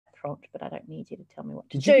prompt, but I don't need you to tell me what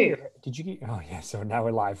to Did you get do. your, did you get, oh yeah, so now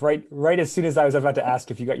we're live. Right as soon as I was about to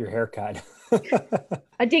ask if you got your hair cut.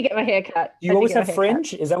 I did get my hair cut. Do you I did always get my have hair cut.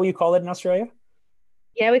 fringe? Is that what you call it in Australia?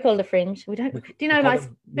 Yeah, we call it a fringe. We don't. We, Do you we know? call I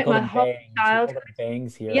them we spent call my them whole bangs. We call childhood. them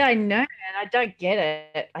bangs Yeah, here. I know, and I don't get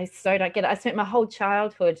it. I so don't get it. I spent my whole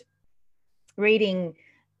childhood reading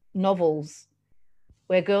novels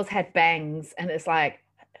where girls had bangs, and it's like,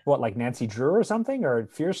 What, like Nancy Drew or something, or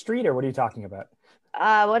Fear Street, or what are you talking about?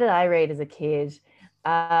 what did I read as a kid?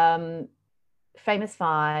 Um, Famous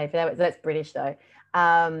Five. That's British though.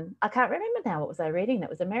 I can't remember now. What was I reading? That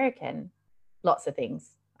was American. Lots of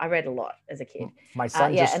things. I read a lot as a kid. My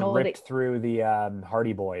son Yeah, just and all the. ripped through the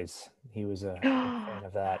Hardy Boys. He was a big fan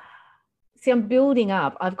of that. See, I'm building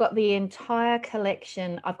up. I've got the entire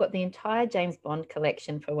collection. I've got the entire James Bond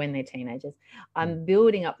collection for when they're teenagers. Hmm. I'm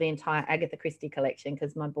building up the entire Agatha Christie collection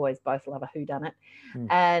because my boys both love a whodunit.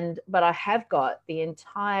 Hmm. But I have got the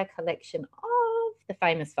entire collection of the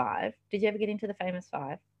Famous Five. Did you ever get into the Famous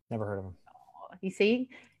Five? Never heard of him. You see,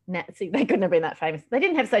 see, they couldn't have been that famous. They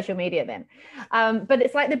didn't have social media then. But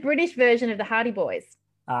it's like the British version of the Hardy Boys.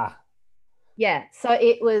 Ah, Yeah. So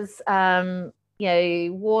it was,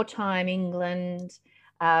 wartime England,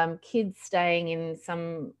 kids staying in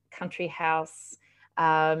some country house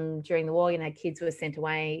during the war. Kids were sent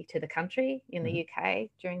away to the country in the mhm. UK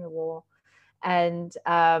during the war, and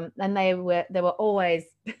they were always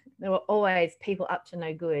there were always people up to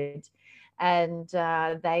no good, and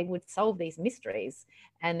they would solve these mysteries.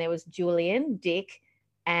 And there was Julian, Dick,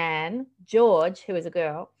 Anne, George, who was a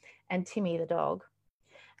girl, and Timmy the dog,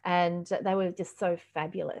 and they were just so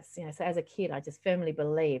fabulous. So as a kid, I just firmly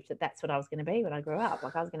believed that that's what I was going to be when I grew up.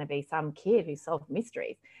 Like, I was going to be some kid who solved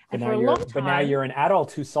mysteries. But And now for a you're long but now time, you're an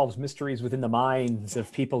adult who solves mysteries within the minds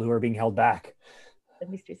of people who are being held back. the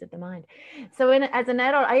mysteries of the mind. So as an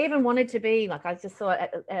adult, I even wanted to be like, I just thought,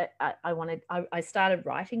 I started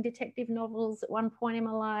writing detective novels at one point in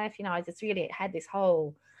my life. I just really had this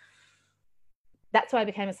whole, that's why I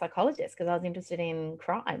became a psychologist, because I was interested in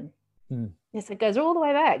crime. Hmm. Yes, it goes all the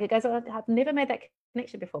way back. It goes. I've never made that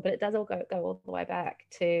connection before, but it does all go all the way back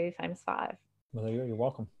to Famous Five. Well, there you go. You're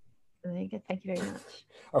welcome. There you go. Thank you very much.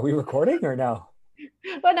 Are we recording or no?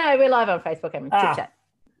 Well, no, we're live on Facebook and chit Ah, chat.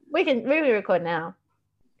 We can really record now.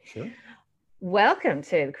 sure. Welcome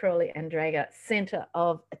to the Crawley and Drager Centre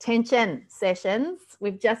of Attention sessions.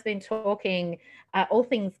 We've just been talking all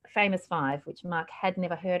things Famous Five, which Mark had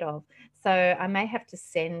never heard of. So I may have to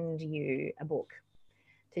send you a book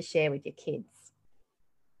to share with your kids,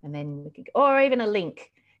 and then we could, or even a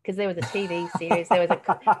link, because there was a TV series. There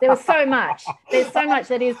was so much. There's so much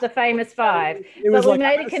that is the Famous Five. It But was we like, I'm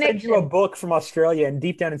made a going to send you a connection. book from Australia, and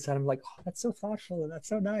deep down inside, I'm like, oh, that's so thoughtful. That's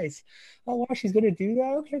so nice. Oh, wow, she's going to do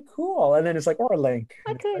that. Okay, cool. And then it's like, or a link.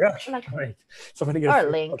 And it's Okay, like, oh, like, great. So I'm going to or get a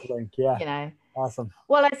a Facebook link. link. Yeah, You know. awesome.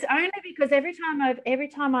 Well, it's only because every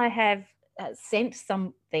time I have sent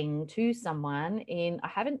something to someone I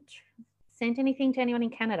haven't sent anything to anyone in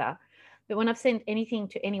Canada, but when I've sent anything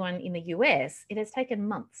to anyone in the US, it has taken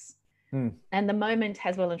months. Hmm. And the moment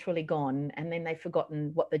has well and truly gone, and then they've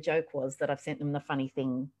forgotten what the joke was that I've sent them the funny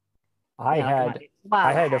thing. I Like it might had be I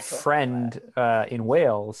koala had a hat or whatever. friend in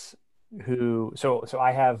Wales who so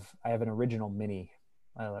I have an original Mini,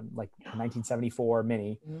 like a 1974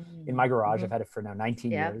 Mini in my garage. Mm-hmm. I've had it for now 19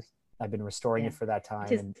 Yeah, years. I've been restoring yeah. it for that Which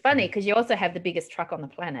time, is funny because you also have the biggest truck on the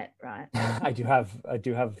planet, right? I do have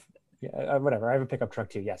yeah, whatever. I have a pickup truck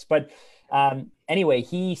too. Yes, but anyway,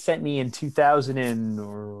 he sent me in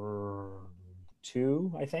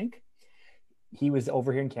 2002, I think. He was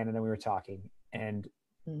over here in Canada. We were talking, and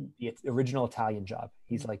Mm. the original Italian Job.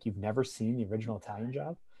 He's like, "You've never seen the original Italian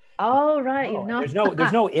Job?" Oh, right. You've No, and not.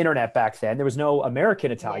 there's no internet back then. There was no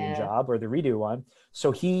American Italian Yeah. Job or the redo one.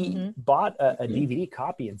 So he Mm-hmm. bought a DVD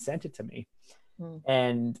copy and sent it to me. Mm.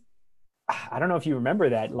 And I don't know if you remember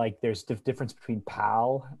that. Like, there's the difference between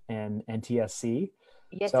PAL and NTSC.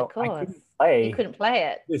 Yes, of So I course. couldn't You play couldn't play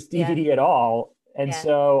it. this Yeah. DVD at all. And Yeah.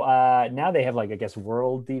 so now they have, like, I guess,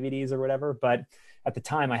 world DVDs or whatever. But at the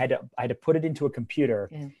time, I had to put it into a computer,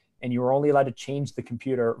 Yeah. and you were only allowed to change the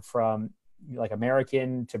computer from like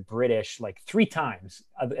American to British like three times,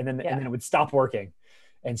 and then it would stop working.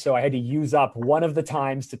 And so I had to use up one of the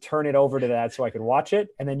times to turn it over to that so I could watch it,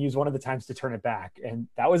 and then use one of the times to turn it back. And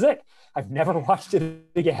that was it. I've never watched it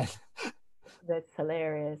again. That's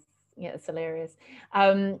hilarious. Yeah, it's hilarious.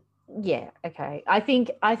 Yeah, okay. I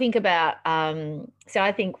think about so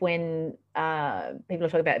I think when people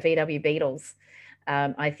talk about VW Beetles,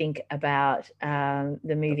 I think about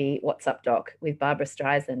the movie What's Up Doc with Barbara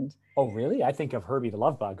Streisand. Oh, really? I think of Herbie the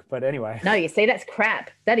Love Bug, but anyway. No, you see, that's crap.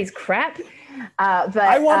 That is crap. But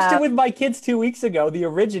I watched it with my kids 2 weeks ago, the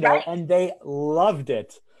original, right? And they loved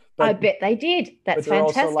it. But, I bet they did. That's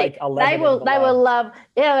fantastic. Like they will love.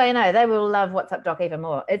 Yeah, I know. They will love What's Up Doc even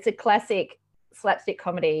more. It's a classic slapstick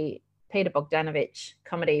comedy, Peter Bogdanovich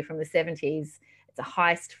comedy from the 70s. It's a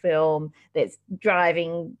heist film that's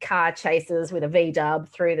driving car chases with a V-dub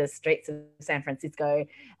through the streets of San Francisco,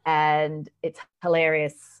 and it's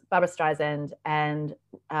hilarious. Barbara Streisand and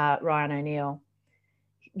Ryan O'Neal,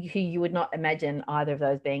 who you would not imagine either of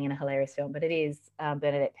those being in a hilarious film, but it is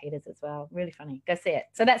Bernadette Peters as well. Really funny. Go see it.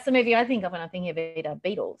 So that's the movie I think of when I'm thinking of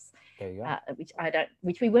Beatles. There you go.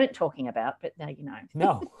 Which we weren't talking about, but now you know.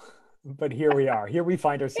 No. But here we are. Here we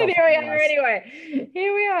find ourselves. Here we are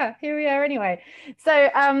anyway. So,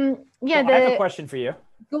 I have a question for you.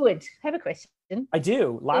 Good. Have a question. I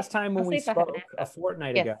do. Last time when we spoke a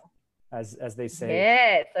fortnight ago, as they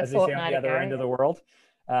say, as they say on the other end of the world,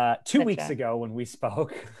 2 weeks ago when we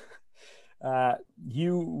spoke,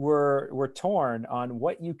 you were torn on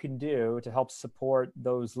what you can do to help support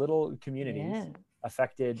those little communities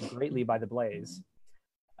affected greatly by the blaze.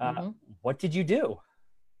 What did you do?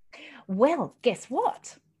 Well, guess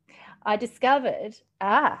what? I discovered,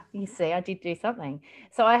 you see, I did do something.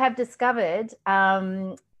 So I have discovered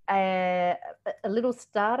a little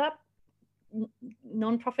startup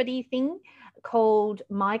non-profity thing called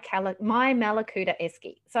My Malakuta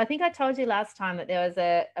Esky. So I think I told you last time that there was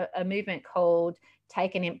a movement called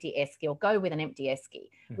Take an Empty Esky, or Go with an Empty Esky,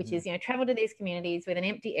 which is, travel to these communities with an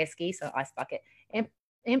empty esky, so ice bucket,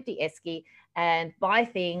 empty esky, and buy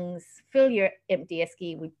things, fill your empty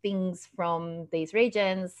esky with things from these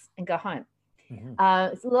regions and go home.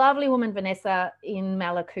 It's a lovely woman, Vanessa, in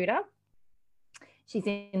Malakuta. She's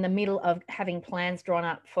in the middle of having plans drawn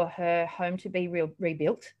up for her home to be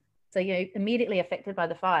rebuilt. So, immediately affected by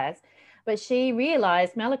the fires. But she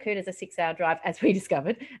realized Malakuta is a 6-hour drive, as we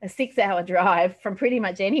discovered, a 6-hour drive from pretty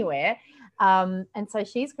much anywhere. And so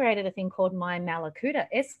she's created a thing called My Malakuta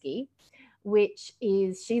Esky, which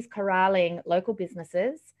is she's corralling local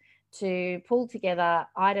businesses to pull together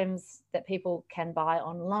items that people can buy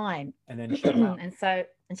online. And then ship them out. and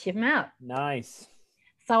ship them out. Nice.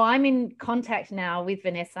 So I'm in contact now with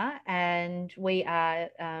Vanessa, and we are,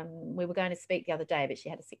 we were going to speak the other day, but she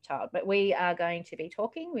had a sick child, but we are going to be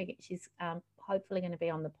talking. She's hopefully going to be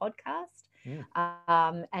on the podcast.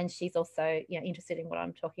 And she's also, interested in what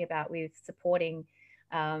I'm talking about with supporting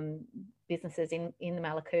businesses in the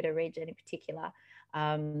Malakuta region in particular.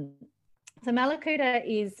 So Malakuta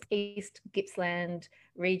is East Gippsland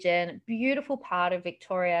region, beautiful part of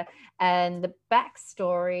Victoria. And the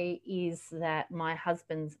backstory is that my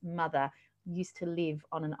husband's mother used to live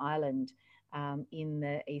on an island in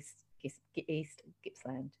the East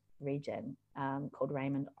Gippsland region called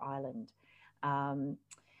Raymond Island.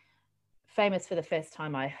 Famous for the first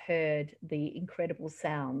time I heard the incredible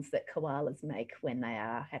sounds that koalas make when they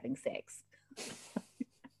are having sex.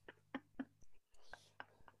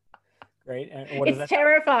 Great. And what is that?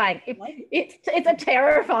 Terrifying. It's a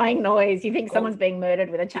terrifying noise. You think someone's being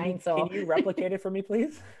murdered with a chainsaw. Can you replicate it for me,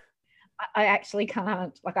 please? I actually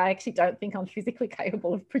can't. I actually don't think I'm physically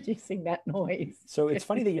capable of producing that noise. So it's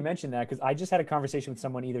funny that you mentioned that, because I just had a conversation with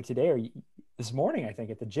someone either today or this morning, I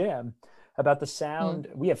think, at the gym about the sound.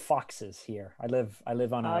 We have foxes here. I live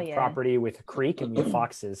on a property with a creek, and we have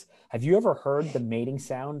foxes. Have you ever heard the mating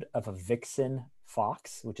sound of a vixen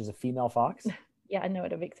fox, which is a female fox? Yeah, I know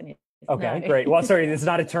what a vixen is. Okay, no. Great. Well, sorry, this is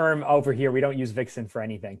not a term over here. We don't use vixen for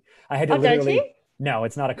anything. I had to literally. Don't you? No,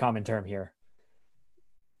 it's not a common term here.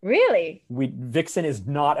 Really? Vixen is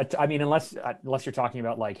not I mean, unless you're talking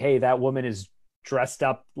about like, hey, that woman is dressed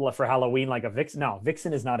up for Halloween like a vixen. No,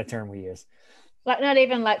 vixen is not a term we use. Like, not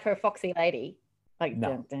even like for a foxy lady. Like,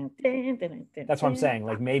 no. That's what I'm saying.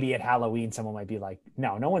 Like, maybe at Halloween, someone might be like,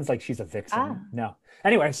 no one's like, she's a vixen. No.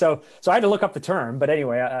 Anyway, so I had to look up the term, but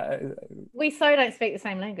anyway. We so don't speak the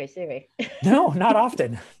same language, do we? No, not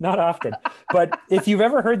often. Not often. But if you've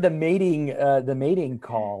ever heard the mating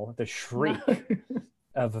call, the shriek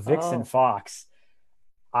of a vixen fox,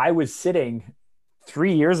 I was sitting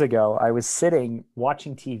 3 years ago,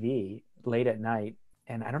 watching TV late at night,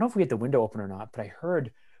 and I don't know if we had the window open or not, but I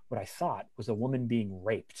heard what I thought was a woman being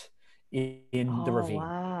raped in the ravine.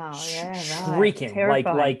 Wow. Shrieking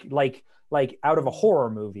like out of a horror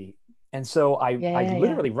movie. And so I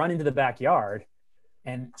literally run into the backyard,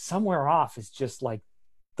 and somewhere off is just like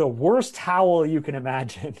the worst howl you can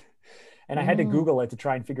imagine. And I had to Google it to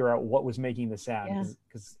try and figure out what was making the sound,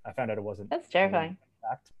 because I found out it wasn't. That's terrifying.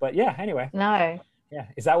 fact. But yeah, anyway. No. Yeah.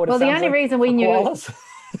 Is that what it Well, sounds the only like reason we for knew koalas?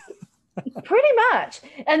 pretty much,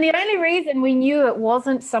 and the only reason we knew it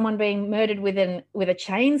wasn't someone being murdered with a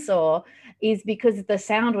chainsaw is because the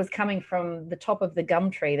sound was coming from the top of the gum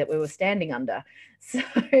tree that we were standing under. So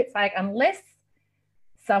it's like, unless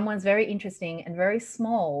someone's very interesting and very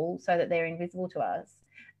small so that they're invisible to us,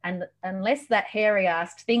 and unless that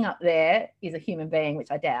hairy-assed thing up there is a human being, which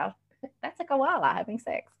I doubt, that's a koala having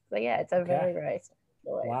sex. So yeah, it's a very, very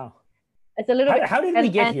story. Wow. It's a little bit. How did we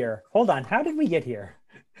get here? Hold on. How did we get here?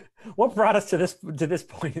 What brought us to this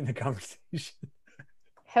point in the conversation?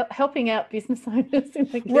 Helping out business owners in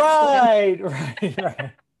the kitchen. Right.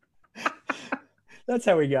 That's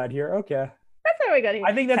how we got here. Okay. That's how we got here.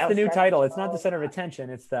 I think that's the new title. It's not the center of attention.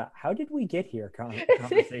 It's the how did we get here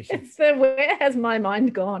conversation. It's the where has my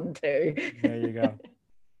mind gone to? There you go.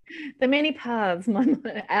 The many paths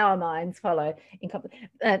our minds follow.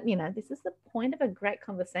 This is the point of a great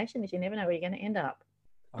conversation, is you never know where you're going to end up.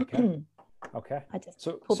 Okay. Okay.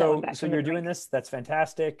 So you're doing this. That's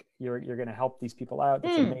fantastic. You're going to help these people out.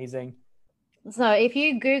 That's amazing. So if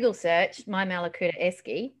you Google search my Mallacoota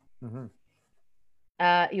esky,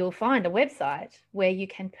 you'll find a website where you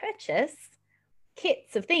can purchase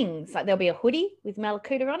kits of things. Like there'll be a hoodie with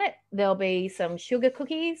Mallacoota on it. There'll be some sugar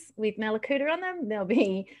cookies with Mallacoota on them. There'll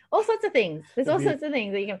be all sorts of things. There's all sorts of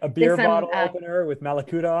things that you can. A beer bottle opener with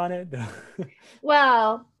Mallacoota on it.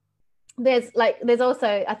 Well, there's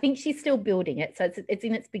also, I think she's still building it, so it's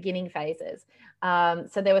in its beginning phases.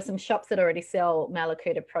 So there were some shops that already sell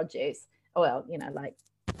Mallacoota produce. Well, like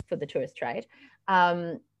for the tourist trade.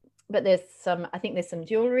 But I think there's some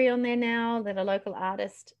jewelry on there now that a local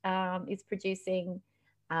artist is producing,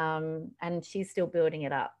 and she's still building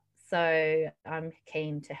it up. So I'm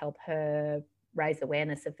keen to help her raise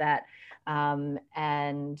awareness of that,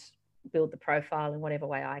 and build the profile in whatever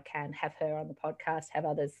way I can, have her on the podcast, have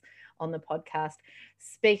others on the podcast.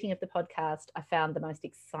 Speaking of the podcast, I found the most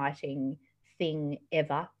exciting thing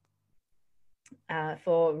ever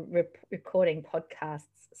for recording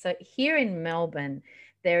podcasts. So here in Melbourne,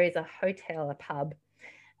 there is a hotel, a pub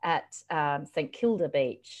at St Kilda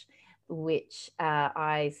Beach, which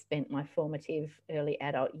I spent my formative early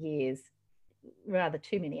adult years, rather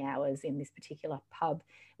too many hours in this particular pub,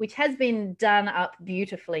 which has been done up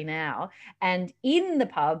beautifully now. And in the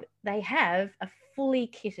pub, they have a fully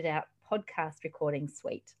kitted out podcast recording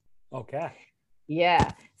suite. Okay.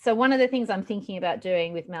 Yeah. So one of the things I'm thinking about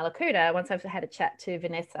doing with Mallacoota, once I've had a chat to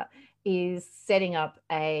Vanessa, is setting up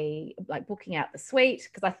booking out the suite,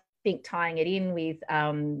 because I think tying it in with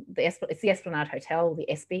it's the Esplanade Hotel, the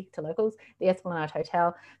Espy to locals, the Esplanade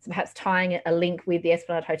Hotel. So perhaps tying a link with the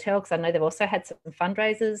Esplanade Hotel, because I know they've also had some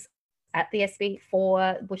fundraisers at the Espy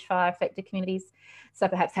for bushfire affected communities. So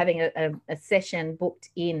perhaps having a session booked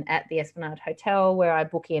in at the Esplanade Hotel where I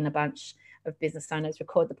book in a bunch of business owners,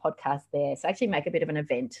 record the podcast there. So actually make a bit of an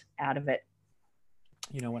event out of it.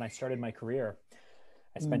 When I started my career,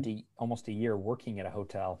 I spent almost a year working at a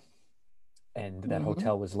hotel, and that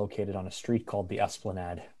hotel was located on a street called the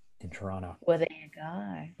Esplanade in Toronto. Well, there you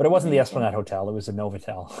go. But it wasn't the Esplanade Hotel. It was a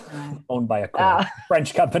Novotel owned by a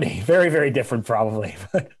French company. Very, very different probably.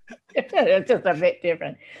 It's just a bit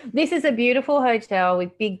different. This is a beautiful hotel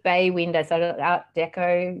with big bay windows, so Art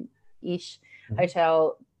Deco-ish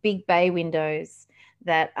hotel, big bay windows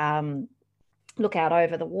that look out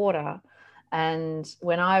over the water. And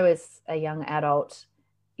when I was a young adult,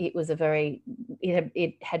 it was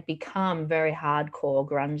it had become very hardcore,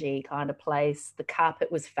 grungy kind of place. The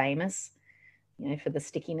carpet was famous, for the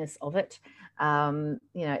stickiness of it.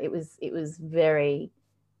 It was very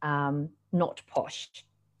not posh,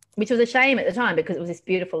 which was a shame at the time because it was this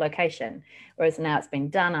beautiful location. Whereas now it's been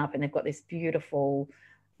done up and they've got this beautiful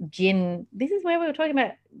gin. This is where we were talking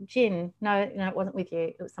about gin. No, it wasn't with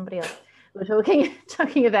you. It was somebody else. We were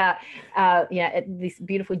talking about this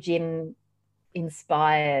beautiful gin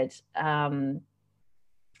inspired. There's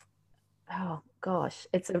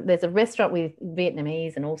a restaurant with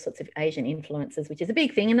Vietnamese and all sorts of Asian influences, which is a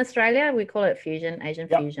big thing in Australia. We call it fusion, Asian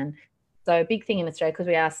fusion. So a big thing in Australia because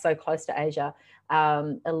we are so close to Asia.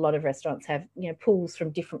 A lot of restaurants have pools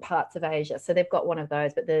from different parts of Asia, so they've got one of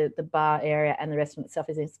those. But the bar area and the restaurant itself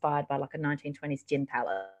is inspired by like a 1920s gin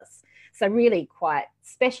palace. So really quite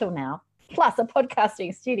special now. Plus a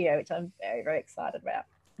podcasting studio, which I'm very, very excited about.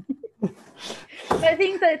 So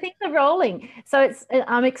things are rolling. So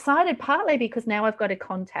I'm excited partly because now I've got a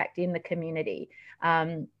contact in the community.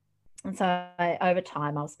 And so over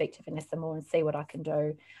time, I'll speak to Vanessa more and see what I can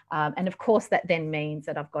do. And of course, that then means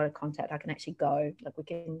that I've got a contact. I can actually go,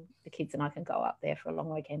 the kids and I can go up there for a long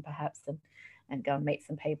weekend perhaps and go and meet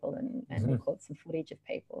some people and record some footage of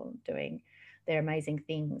people doing their amazing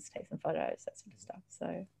things, take some photos, that sort of stuff.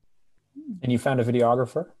 So. And you found a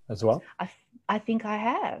videographer as well? I think I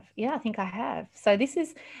have. Yeah, I think I have. So this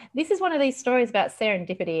is one of these stories about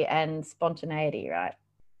serendipity and spontaneity, right?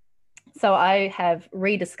 So I have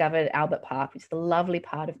rediscovered Albert Park, which is a lovely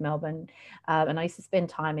part of Melbourne. And I used to spend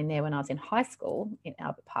time in there when I was in high school in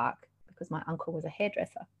Albert Park because my uncle was a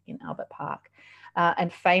hairdresser in Albert Park,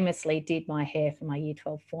 and famously did my hair for my Year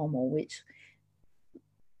 12 formal, which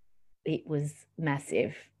it was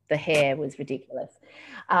massive. The hair was ridiculous.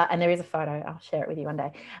 And there is a photo. I'll share it with you one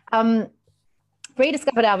day.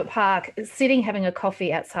 Rediscovered Albert Park, sitting having a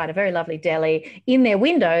coffee outside a very lovely deli. In their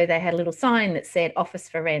window, they had a little sign that said office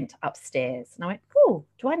for rent upstairs. And I went, oh,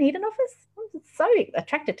 do I need an office? I'm so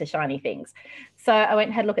attracted to shiny things. So I went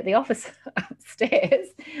and had a look at the office upstairs.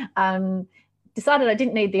 Decided I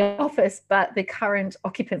didn't need the office, but the current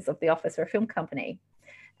occupants of the office are a film company.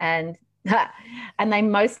 And they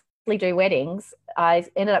mostly do weddings. I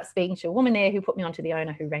ended up speaking to a woman there who put me onto the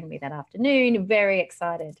owner, who rang me that afternoon, very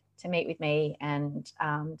excited to meet with me and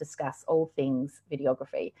discuss all things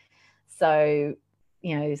videography. So,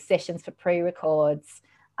 sessions for pre-records,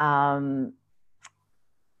 options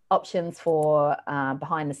for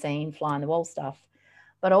behind the scene, fly on the wall stuff.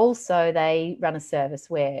 But also they run a service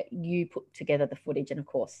where you put together the footage and, of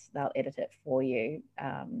course, they'll edit it for you.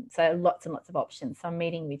 So lots and lots of options. So I'm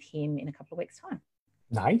meeting with him in a couple of weeks' time.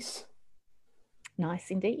 Nice.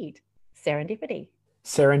 Nice indeed. Serendipity.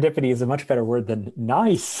 Serendipity is a much better word than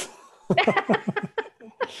nice.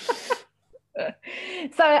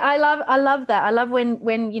 So I love that. I love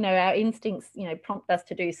when our instincts prompt us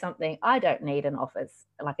to do something. I don't need an office,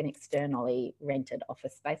 like an externally rented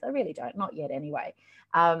office space. I really don't, not yet anyway.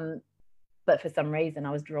 But for some reason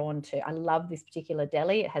I was drawn to, I love this particular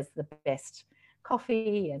deli. It has the best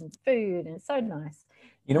coffee and food and it's so nice.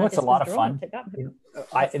 It's a lot of fun.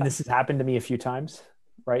 And this has happened to me a few times,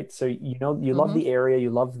 right? So you love the area,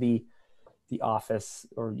 you love the office,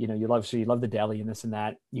 or you love the deli and this and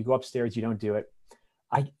that. You go upstairs, you don't do it.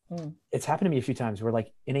 It's happened to me a few times where,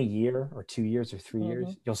 like, in a year or 2 years or 3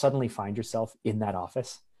 years, you'll suddenly find yourself in that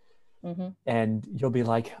office, and you'll be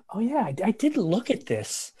like, oh yeah, I did look at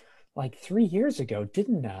this like 3 years ago,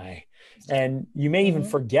 didn't I? And you may even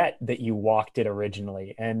forget that you walked it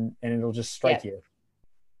originally, and it'll just strike you.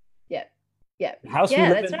 Yeah. The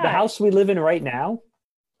house we live in right now.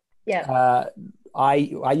 Yeah.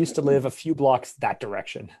 I used to live a few blocks that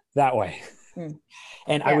direction, that way.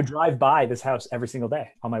 And I would drive by this house every single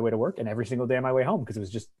day on my way to work and every single day on my way home, because it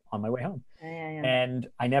was just on my way home. And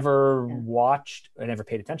I never I never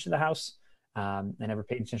paid attention to the house. I never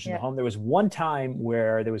paid attention to the home. There was one time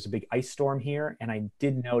where there was a big ice storm here, and I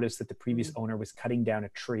did notice that the previous owner was cutting down a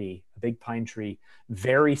big pine tree,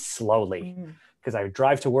 very slowly. Because I would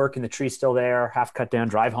drive to work and the tree's still there, half cut down,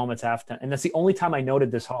 drive home, it's half done. And that's the only time I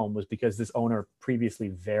noted this home, was because this owner previously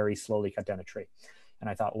very slowly cut down a tree. And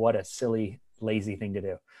I thought, what a silly, lazy thing to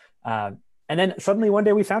do. And then suddenly one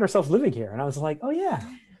day we found ourselves living here. And I was like, oh yeah,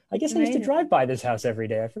 I guess I used to drive by this house every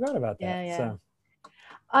day. I forgot about that. Yeah. So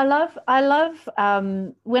I love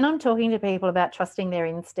when I'm talking to people about trusting their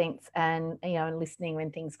instincts and, and listening when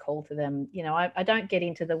things call to them. I don't get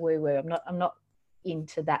into the woo-woo. I'm not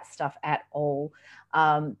into that stuff at all,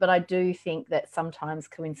 but I do think that sometimes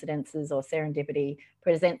coincidences or serendipity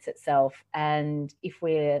presents itself, and if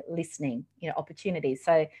we're listening, opportunities.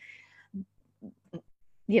 So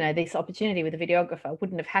this opportunity with the videographer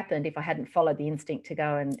wouldn't have happened if I hadn't followed the instinct to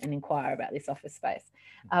go and inquire about this office space.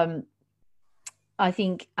 I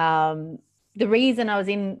think the reason I was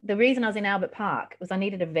in Albert Park was I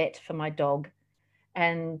needed a vet for my dog,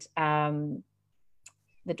 and the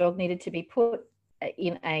dog needed to be put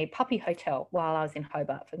in a puppy hotel while I was in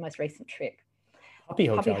Hobart for the most recent trip. Puppy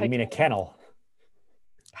hotel? You mean a kennel?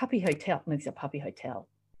 Puppy hotel. It's a puppy hotel.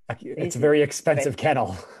 It's a very expensive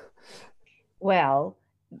kennel. Well,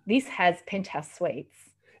 this has penthouse suites.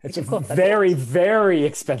 It's a very, very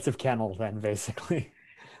expensive kennel then, basically.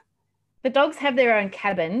 The dogs have their own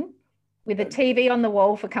cabin with a TV on the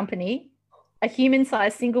wall for company, a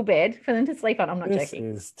human-sized single bed for them to sleep on. I'm not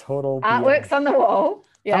joking. This is total artworks on the wall.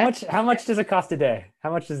 Yeah. How much does it cost a day?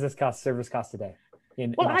 How much does this service cost a day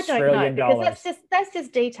in Australian dollars? Because that's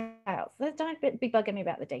just details. Don't be bugging me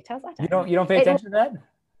about the details. You don't pay attention to that?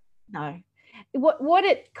 No. What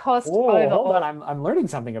it costs overall. Hold on, I'm learning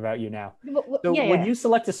something about you now. So when you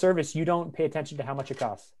select a service, you don't pay attention to how much it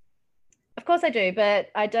costs. Of course I do,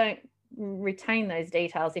 but I don't retain those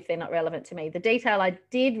details if they're not relevant to me. The detail I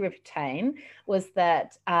did retain was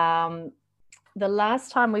that the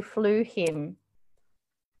last time we flew him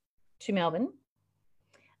to Melbourne,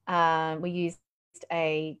 we used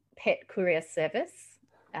a pet courier service,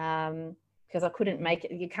 because I couldn't make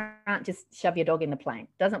it. You can't just shove your dog in the plane.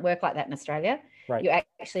 It doesn't work like that in Australia. Right. You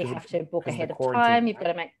actually have to book ahead of quarantine. time. You've got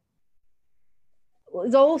to make, well,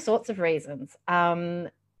 there's all sorts of reasons.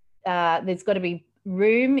 There's got to be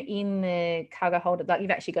room in the cargo hold. Like,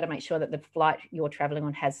 you've actually got to make sure that the flight you're traveling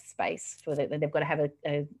on has space for that. They've got to have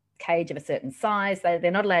a cage of a certain size.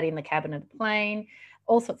 They're not allowed in the cabin of the plane,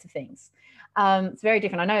 all sorts of things. It's very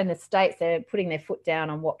different. I know in the States, they're putting their foot down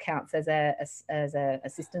on what counts as a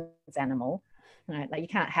assistance animal. You know, like, you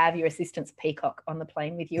can't have your assistance peacock on the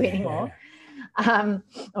plane with you anymore,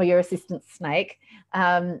 or your assistance snake.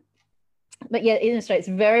 But yeah, in Australia, it's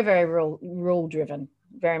very, very rule driven,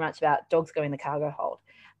 very much about dogs go in the cargo hold,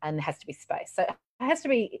 and there has to be space. So it has to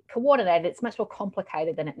be coordinated. It's much more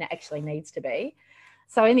complicated than it actually needs to be.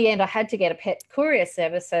 So in the end, I had to get a pet courier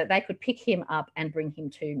service so that they could pick him up and bring him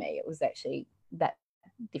to me. It was actually that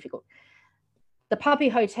difficult. The puppy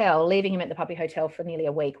hotel, leaving him at the puppy hotel for nearly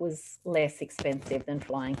a week, was less expensive than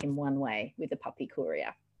flying him one way with a puppy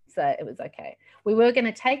courier. So it was okay. We were going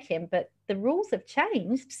to take him, but the rules have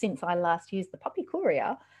changed since I last used the puppy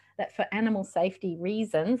courier, that for animal safety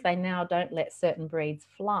reasons, they now don't let certain breeds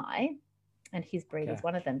fly. And his breed is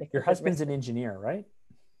one of them. Your husband's an engineer, right?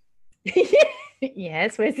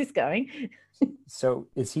 Yes. Where's this going? So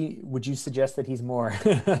would you suggest that he's more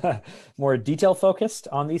more detail focused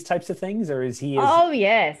on these types of things, or is he? Oh,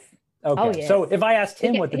 yes. Okay. Oh, yes. So if I asked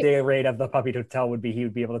him what the day rate of the puppy hotel would be, he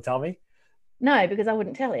would be able to tell me? No, because I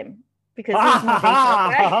wouldn't tell him. Because he's more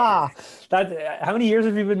detailed. How many years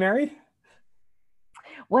have you been married?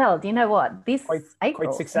 Well, do you know what? This April,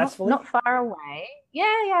 quite successfully? Not far away.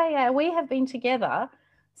 Yeah. We have been together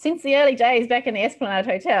since the early days back in the Esplanade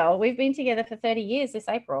Hotel. We've been together for 30 years this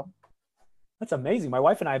April. That's amazing. My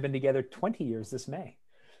wife and I have been together 20 years this May.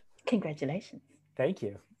 Congratulations. Thank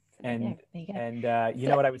you. And yeah, there you go. And you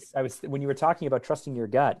know what, I was when you were talking about trusting your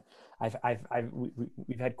gut,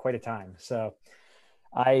 we've had quite a time. So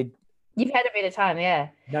you've had a bit of time, yeah.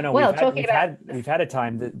 No. Well, we've had a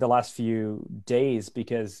time the last few days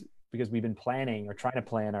because we've been planning or trying to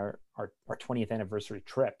plan our 20th anniversary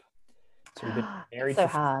trip. So we've been married for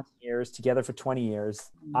 15 years, together for 20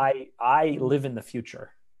 years. I live in the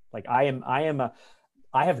future. Like, I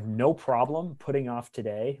have no problem putting off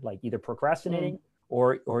today, like either procrastinating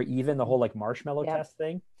or even the whole like marshmallow test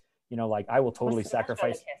thing. You know, like, I will totally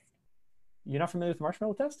sacrifice. You're not familiar with the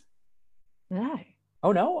marshmallow test? No.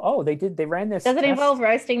 Oh, no. Oh, they ran this. Does it involve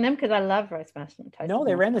roasting them? Because I love roast marshmallow. No,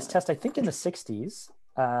 they ran this test, I think in the 60s,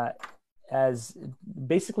 as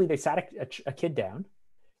basically they sat a kid down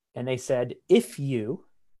and they said,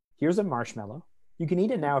 here's a marshmallow. You can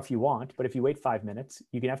eat it now if you want, but if you wait 5 minutes,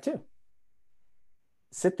 you can have 2.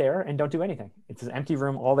 Sit there and don't do anything. It's an empty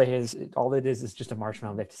room. All it is just a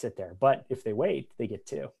marshmallow. They have to sit there. But if they wait, they get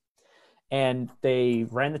 2. And they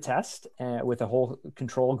ran the test with a whole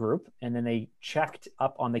control group. And then they checked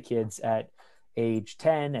up on the kids at age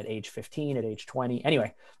 10, at age 15, at age 20.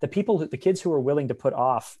 Anyway, the kids who were willing to put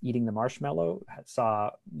off eating the marshmallow saw,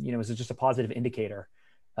 it was just a positive indicator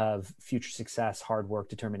of future success, hard work,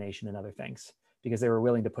 determination, and other things, because they were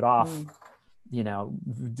willing to put off,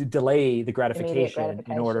 delay the gratification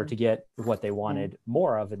in order to get what they wanted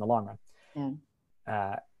more of in the long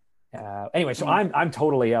run. Anyway, so I'm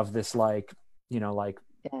totally of this, I'm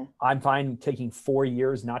fine taking 4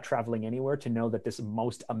 years not traveling anywhere to know that this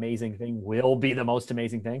most amazing thing will be the most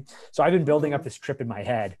amazing thing. So I've been building up this trip in my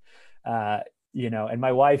head, and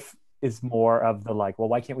my wife is more of the well,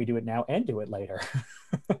 why can't we do it now and do it later?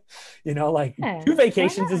 2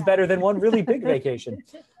 vacations is better than one really big vacation.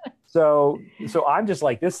 So I'm just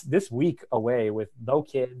like this week away with no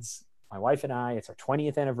kids, my wife and I, it's our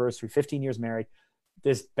 20th anniversary, 15 years married.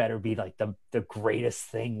 This better be like the greatest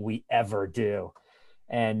thing we ever do.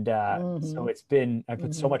 And so I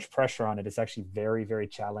put so much pressure on it. It's actually very, very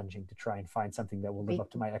challenging to try and find something that will live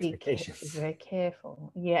up to my expectations. Be very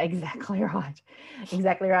careful. Yeah, exactly right.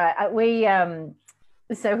 Exactly right.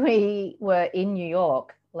 So we were in New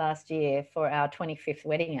York last year for our 25th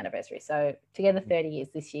wedding anniversary. So together 30 years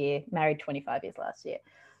this year, married 25 years last year.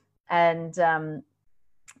 And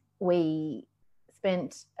we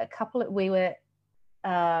spent we were,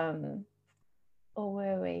 or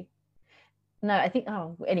were we? No, I think,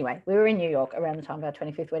 anyway, we were in New York around the time of our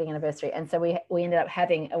 25th wedding anniversary. And so we ended up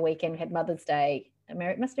having a weekend. We had Mother's Day.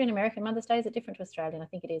 It must be an American Mother's Day. Is it different to Australian? I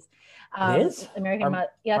think it is. It is? American I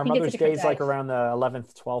think Mother's Day is like around the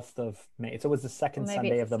 11th, 12th of May. So it was the second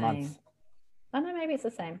Sunday of the month. Oh, no, maybe it's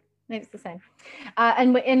the same.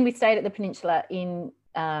 And we stayed at the Peninsula in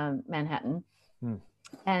Manhattan.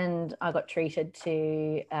 And I got treated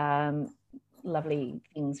to lovely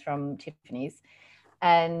things from Tiffany's.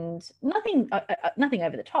 and nothing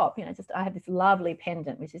over the top. Just I have this lovely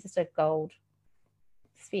pendant, which is just a gold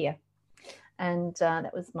sphere, and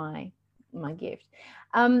that was my gift.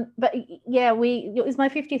 But yeah, it was my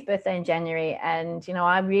 50th birthday in January, and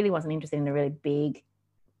I really wasn't interested in a really big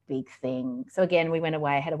thing. So again, we went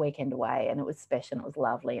away, had a weekend away, and it was special. It was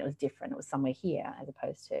lovely. It was different. It was somewhere here as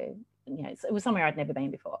opposed to, it was somewhere I'd never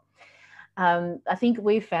been before. I think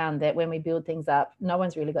we found that when we build things up, no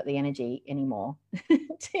one's really got the energy anymore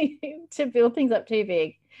to build things up too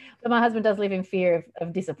big. But my husband does live in fear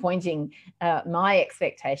of disappointing my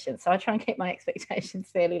expectations. So I try and keep my expectations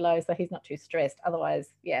fairly low so he's not too stressed. Otherwise,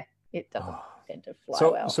 yeah, it doesn't tend to fly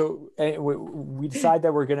well. So we decide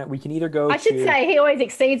that we can either go. I should say he always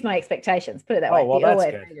exceeds my expectations. Put it that way. Well, that's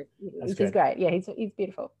good. Which is great. Yeah, he's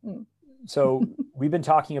beautiful. Mm. So we've been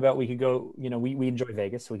talking about, we could go, we enjoy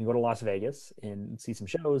Vegas, so we can go to Las Vegas and see some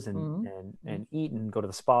shows and eat and go to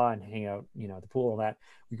the spa and hang out, at the pool, all that.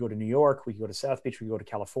 We go to New York, we can go to South Beach, we can go to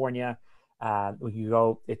California. We can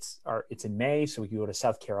go, it's in May, so we can go to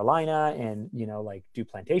South Carolina and, do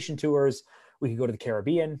plantation tours. We could go to the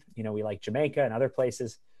Caribbean, we like Jamaica and other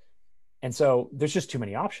places. And so there's just too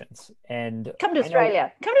many options. And come to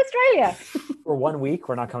Australia. For 1 week.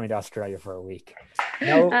 We're not coming to Australia for a week.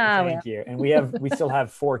 No, thank you. And we still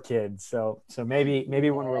have 4 kids. So maybe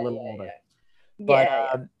when we're a little older.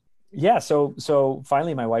 But so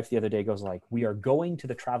finally my wife the other day goes like, we are going to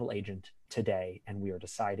the travel agent today and we are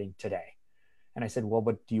deciding today. And I said, well,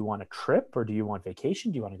 but do you want a trip or do you want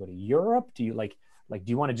vacation? Do you want to go to Europe? Do you like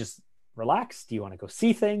do you want to just relax? Do you want to go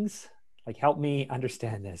see things? Help me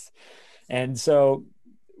understand this. And so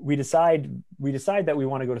we decide that we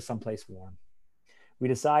want to go to someplace warm. We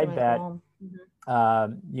decide that,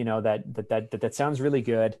 that sounds really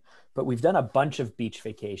good, but we've done a bunch of beach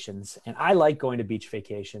vacations and I like going to beach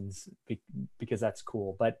vacations because that's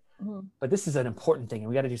cool. But this is an important thing and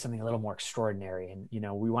we got to do something a little more extraordinary. And,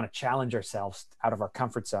 we want to challenge ourselves out of our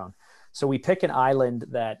comfort zone. So we pick an island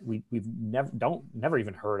that we've never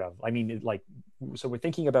even heard of. I mean, so we're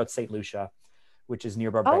thinking about St. Lucia, which is near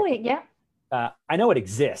Barbados. Oh, yeah. I know it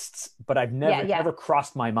exists, but I've never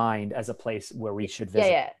crossed my mind as a place where we should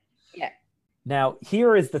visit. Yeah. Now,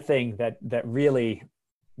 here is the thing that really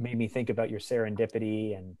made me think about your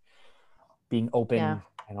serendipity and being open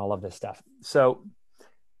and all of this stuff. So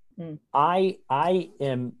I'm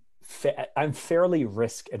fairly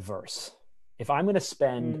risk adverse. If I'm going to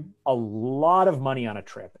spend a lot of money on a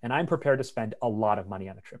trip, and I'm prepared to spend a lot of money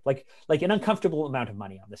on a trip, like an uncomfortable amount of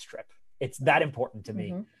money on this trip, it's that important to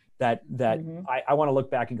me that I want to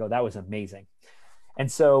look back and go, that was amazing.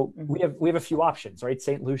 And so we have a few options, right?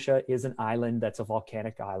 St. Lucia is an island that's a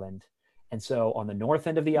volcanic island. And so on the north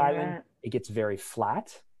end of the island, it gets very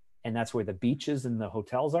flat. And that's where the beaches and the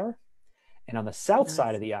hotels are. And on the south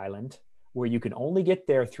side of the island, where you can only get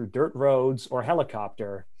there through dirt roads or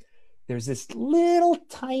helicopter, there's this little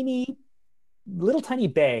tiny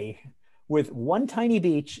bay with one tiny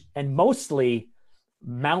beach and mostly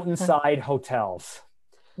mountainside hotels.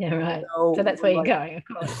 Yeah, right. So that's where you're going,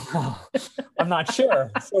 of course. I'm not sure.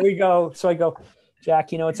 So I go,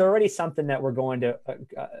 Jack, it's already something that we're going to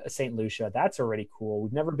St. Lucia. That's already cool.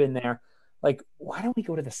 We've never been there. Why don't we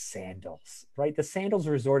go to the Sandals, right? The Sandals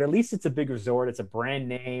Resort, at least it's a big resort. It's a brand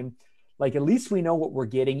name. At least we know what we're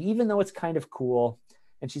getting, even though it's kind of cool.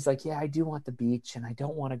 And she's like, yeah, I do want the beach and I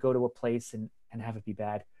don't want to go to a place and have it be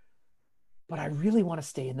bad. But I really want to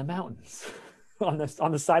stay in the mountains on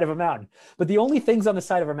the side of a mountain. But the only things on the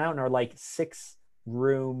side of a mountain are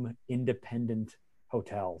 6-room independent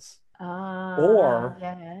hotels. Or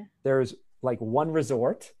there's one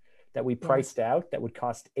resort that we priced out that would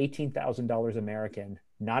cost $18,000 American,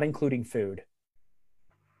 not including food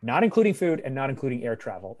and not including air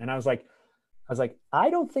travel. And I was like, I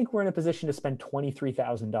don't think we're in a position to spend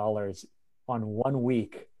 $23,000 on 1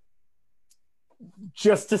 week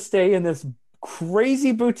just to stay in this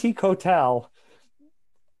crazy boutique hotel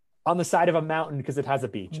on the side of a mountain because it has a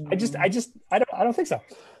beach. I don't think so.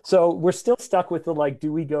 So we're still stuck with the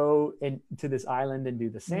do we go into this island and do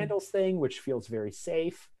the Sandals thing, which feels very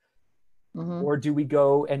safe, or do we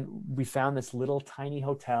go and we found this little tiny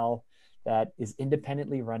hotel that is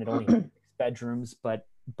independently run. It only has 6 bedrooms, but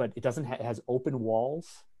it doesn't it has open walls,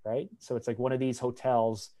 right? So it's one of these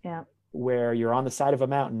hotels where you're on the side of a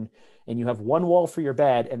mountain and you have one wall for your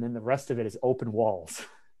bed and then the rest of it is open walls,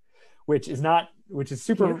 which is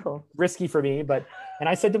super beautiful. Risky for me. And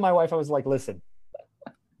I said to my wife, I was like, listen,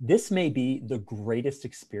 this may be the greatest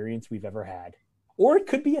experience we've ever had, or it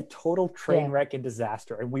could be a total train wreck and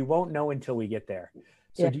disaster. And we won't know until we get there.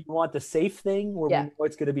 So do you want the safe thing where we know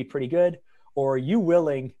it's going to be pretty good? Or are you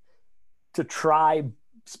willing to try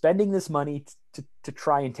spending this money to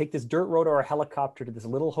try and take this dirt road or a helicopter to this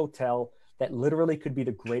little hotel that literally could be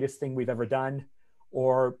the greatest thing we've ever done?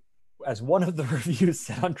 Or, as one of the reviews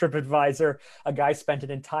said on TripAdvisor, a guy spent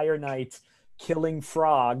an entire night killing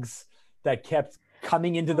frogs that kept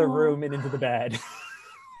coming into the room and into the bed.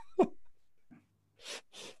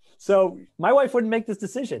 So my wife wouldn't make this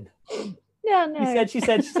decision. No. She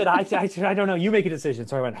said, I don't know. You make a decision.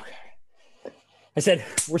 So I went, okay. I said,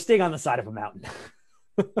 we're staying on the side of a mountain.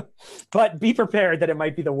 But be prepared that it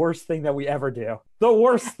might be the worst thing that we ever do. The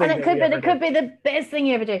worst thing. And it could be the best thing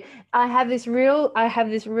you ever do. I have this real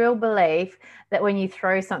belief that when you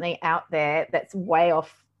throw something out there that's way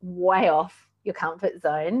off your comfort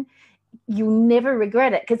zone, you'll never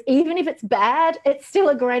regret it. Because even if it's bad, it's still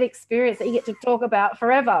a great experience that you get to talk about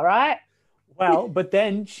forever, right? Well, but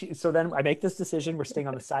then then I make this decision. We're staying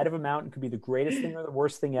on the side of a mountain. It could be the greatest thing or the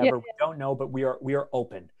worst thing ever. Yeah. We don't know, but we are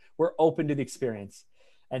open. We're open to the experience.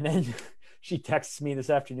 And then she texts me this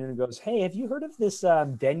afternoon and goes, "Hey, have you heard of this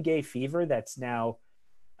dengue fever that's now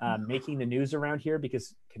making the news around here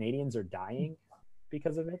because Canadians are dying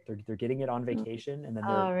because of it? They're getting it on vacation, and then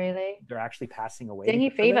they're actually passing away.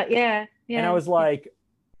 Dengue fever, yeah. And I was like,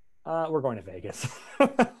 we're going to Vegas.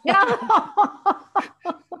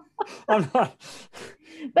 I'm not.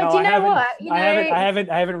 But no, you know what?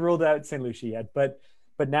 I haven't ruled out St. Lucia yet, but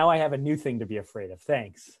now I have a new thing to be afraid of.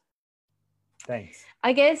 Thanks.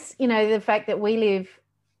 I guess, the fact that we live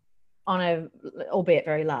on albeit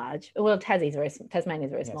very large, well, Tasmania's a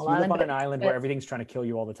very small island. We live on an island where everything's trying to kill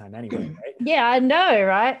you all the time anyway, right? Yeah, I know,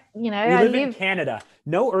 right? We live in Canada.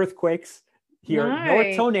 No earthquakes here,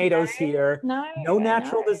 no tornadoes here, no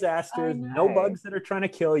natural disasters, no bugs that are trying to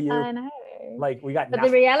kill you. I know. Like we got But the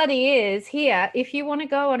reality is here, if you want to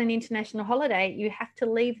go on an international holiday, you have to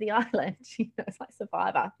leave the island. It's like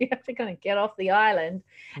Survivor. You have to kind of get off the island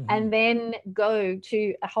and then go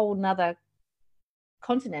to a whole nother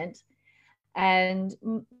continent. And,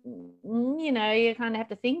 you kind of have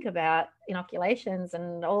to think about inoculations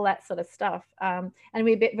and all that sort of stuff. And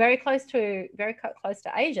we're very close to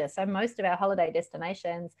Asia. So most of our holiday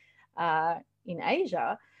destinations are in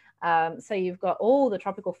Asia. So you've got all the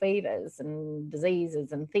tropical fevers and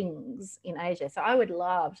diseases and things in Asia. So I would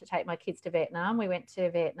love to take my kids to Vietnam. We went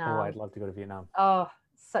to Vietnam. Oh, I'd love to go to Vietnam. Oh,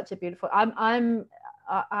 such a beautiful.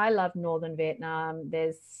 I love northern Vietnam.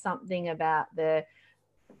 There's something about the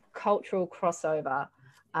cultural crossover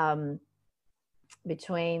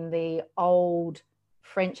between the old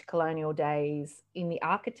French colonial days in the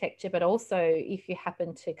architecture, but also if you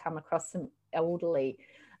happen to come across some elderly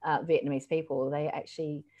Vietnamese people, they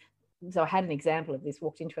actually. So I had an example of this.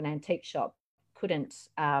 Walked into an antique shop,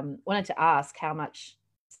 wanted to ask how much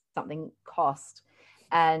something cost,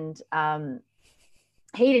 and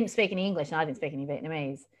he didn't speak any English and I didn't speak any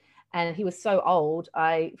Vietnamese. And he was so old,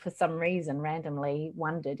 I, for some reason, randomly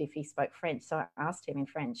wondered if he spoke French. So I asked him in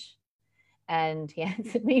French and he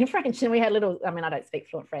answered me in French. And we had I don't speak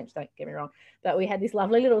fluent French, don't get me wrong, but we had this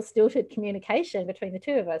lovely little stilted communication between the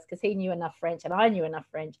two of us because he knew enough French and I knew enough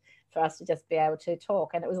French for us to just be able to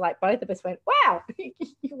talk. And it was like both of us went, wow,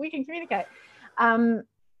 we can communicate.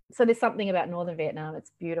 So there's something about northern Vietnam.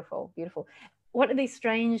 It's beautiful, beautiful. What are these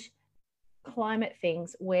strange climate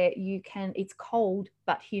things where it's cold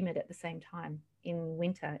but humid at the same time in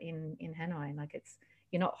winter in Hanoi? Like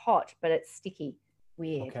you're not hot, but it's sticky,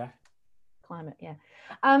 weird climate. Yeah.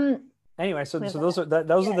 Anyway, so those are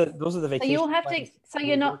the vacations. So you'll have to. So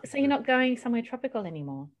you're not going somewhere tropical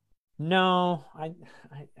anymore. No,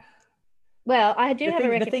 Well, I do have a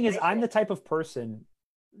reputation. The thing is, I'm the type of person.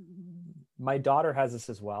 My daughter has this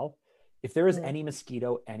as well. If there is any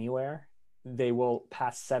mosquito anywhere, they will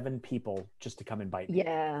pass 7 people just to come and bite me.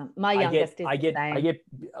 Yeah, my youngest is the same. I get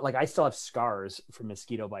like I still have scars from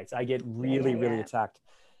mosquito bites. I get really attacked.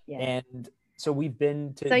 Yeah. And so we've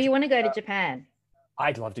been to. So you want to go to Japan?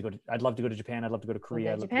 I'd love to go to Japan. I'd love to go to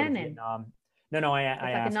Korea. I'd love to go to Vietnam. No. I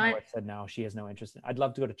asked my wife, said no. She has no interest. I'd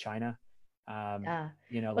love to go to China.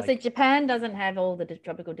 So Japan doesn't have all the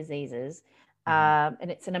tropical diseases, and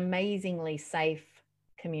it's an amazingly safe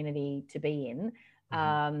community to be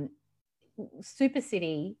in. Super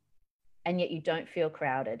city, and yet you don't feel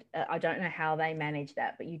crowded. I don't know how they manage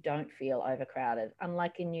that, but you don't feel overcrowded.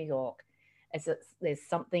 Unlike in New York, there's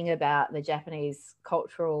something about the Japanese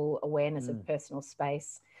cultural awareness of personal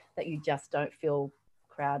space that you just don't feel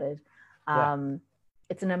crowded.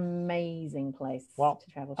 It's an amazing place to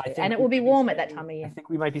travel to, and it will be warm at that time of year. I think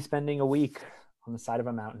we might be spending a week on the side of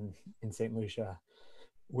a mountain in St. Lucia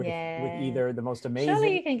with either the most amazing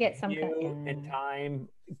surely you can get some view and time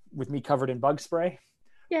with me covered in bug spray,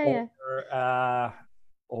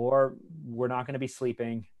 or we're not going to be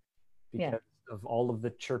sleeping because of all of the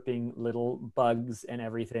chirping little bugs and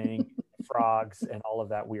everything, frogs and all of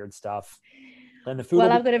that weird stuff. Then the food Well,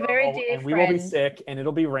 will I've be got a very terrible, dear and we will be friend. sick, and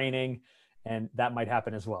it'll be raining, and that might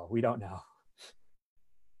happen as well. We don't know.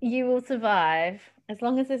 You will survive as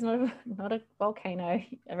long as there's not a volcano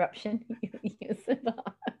eruption. You survive.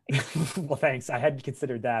 Well, thanks. I hadn't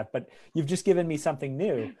considered that, but you've just given me something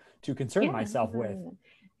new to concern myself with.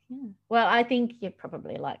 Yeah. Well, I think you're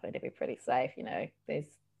probably likely to be pretty safe. There's,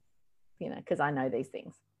 because I know these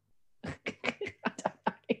things. I don't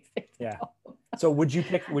know these things. Yeah. So would you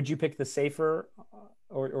pick the safer,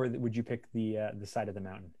 or would you pick the side of the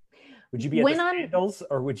mountain? Would you be at the Sandals,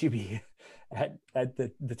 or would you be at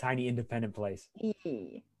the tiny independent place?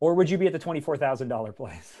 Yeah. Or would you be at the $24,000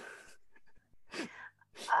 place?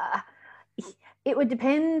 It would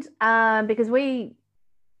depend, because we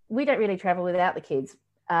don't really travel without the kids.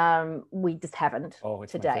 We just haven't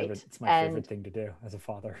to date. It's my favorite thing to do as a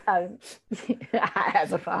father.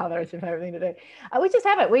 As a father, it's your favorite thing to do. We just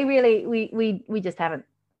haven't. We just haven't.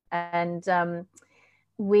 And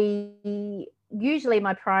usually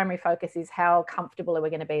my primary focus is how comfortable are we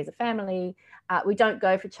going to be as a family. We don't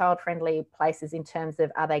go for child-friendly places in terms of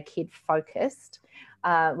are they kid-focused.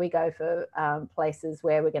 We go for places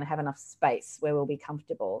where we're going to have enough space where we'll be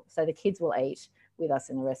comfortable. So the kids will eat with us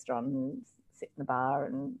in the restaurant and sit in the bar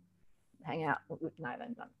and hang out. No,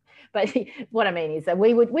 not. But what I mean is that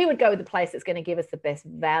we would go with the place that's going to give us the best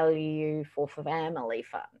value for family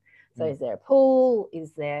fun. So is there a pool?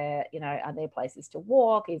 Is there, are there places to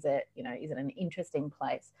walk? Is it an interesting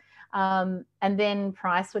place? And then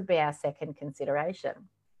price would be our second consideration.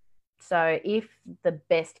 So if the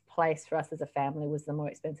best place for us as a family was the more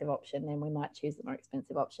expensive option, then we might choose the more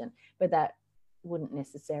expensive option. But that wouldn't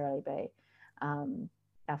necessarily be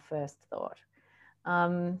our first thought.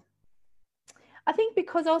 I think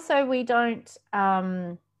because also we don't,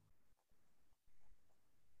 I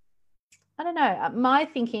don't know, my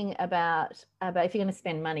thinking about if you're going to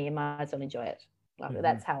spend money, you might as well enjoy it.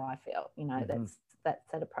 That's how I feel, that's that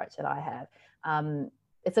approach that I have.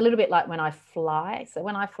 It's a little bit like when I fly. So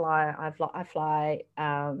when I fly, I fly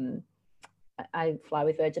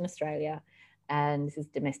with Virgin Australia, and this is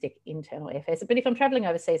domestic internal airfares. But if I'm traveling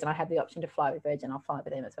overseas and I have the option to fly with Virgin, I'll fly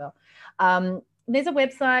with them as well. There's a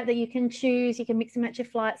website that you can choose. You can mix and match your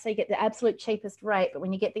flights so you get the absolute cheapest rate. But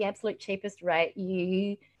when you get the absolute cheapest rate,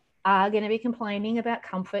 you are going to be complaining about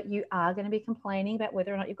comfort. You are going to be complaining about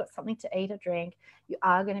whether or not you've got something to eat or drink. You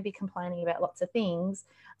are going to be complaining about lots of things.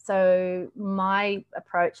 So my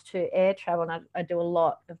approach to air travel, and I do a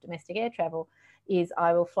lot of domestic air travel, is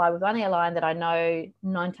I will fly with one airline that I know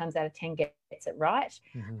 9 times out of 10 gets it right.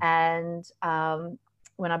 And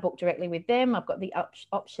when I book directly with them, I've got the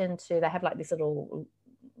option to, they have like this little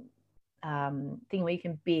thing where you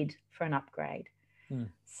can bid for an upgrade.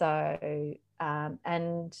 So,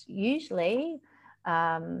 and usually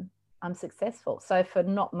I'm successful. So for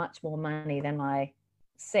not much more money than my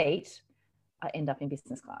seat, I end up in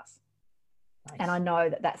business class. Nice. And I know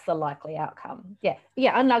that that's the likely outcome. Yeah.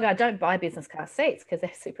 Unlike I don't buy business class seats because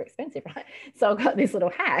they're super expensive, right? So I've got this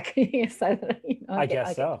little hack. So that, I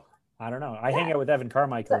guess so. I don't know. I hang out with Evan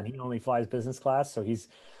Carmichael, and he only flies business class, so he's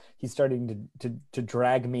starting to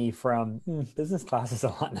drag me from business class is a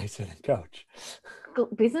lot nicer than coach.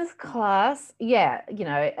 Business class, yeah,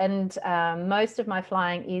 and most of my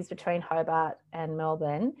flying is between Hobart and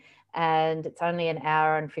Melbourne, and it's only an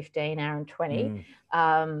hour and 15, hour and 20.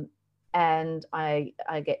 And I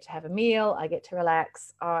get to have a meal, I get to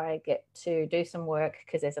relax, I get to do some work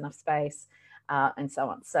because there's enough space, and so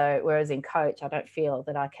on. So whereas in coach, I don't feel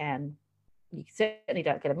that I can. You certainly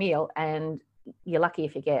don't get a meal, and you're lucky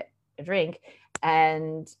if you get a drink,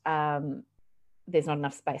 and there's not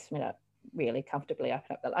enough space for me to really comfortably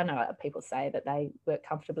open up. I know people say that they work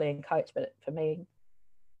comfortably in coach, but for me,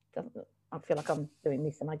 I feel like I'm doing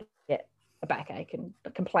this and I get a backache and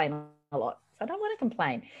complain a lot. So I don't want to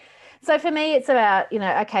complain. So for me, it's about,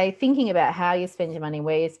 thinking about how you spend your money,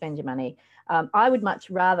 where you spend your money. I would much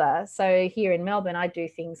rather, so here in Melbourne, I do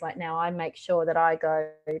things like now I make sure that I go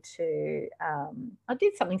to, I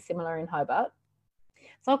did something similar in Hobart.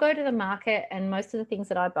 So I'll go to the market, and most of the things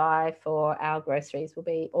that I buy for our groceries will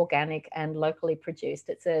be organic and locally produced.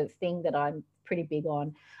 It's a thing that I'm pretty big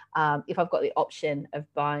on. If I've got the option of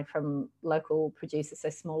buying from local producers, so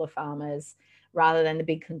smaller farmers, rather than the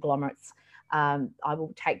big conglomerates, I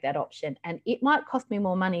will take that option. And it might cost me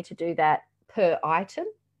more money to do that per item,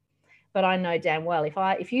 but I know damn well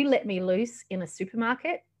if you let me loose in a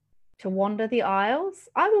supermarket to wander the aisles,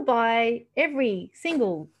 I will buy every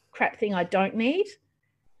single crap thing I don't need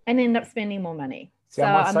and end up spending more money. See,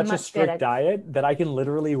 I'm on such a strict diet that I can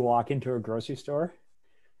literally walk into a grocery store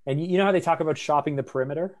And you know how they talk about shopping the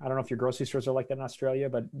perimeter? I don't know if your grocery stores are like that in Australia,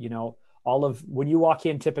 but all of when you walk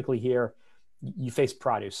in typically here, you face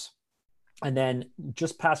produce. And then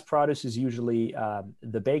just past produce is usually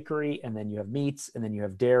the bakery, and then you have meats, and then you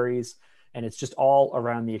have dairies, and it's just all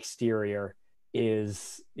around the exterior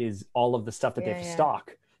is all of the stuff that they have to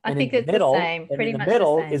stock. I think it's the same, pretty much the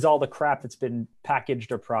same. Is all the crap that's been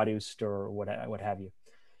packaged or produced or what have you.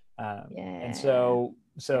 And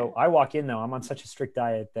so I walk in though, I'm on such a strict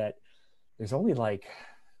diet that there's only like,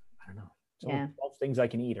 I don't know, 12 things I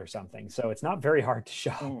can eat or something. So it's not very hard to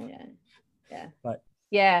shop. Yeah. But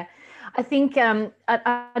yeah, I think I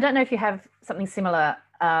don't know if you have something similar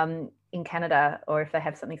in Canada or if they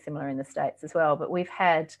have something similar in the States as well, but we've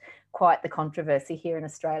had quite the controversy here in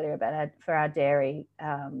Australia about for our dairy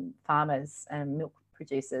farmers and milk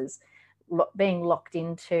producers being locked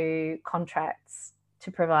into contracts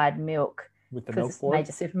to provide milk with the milk board,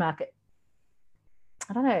 major supermarket.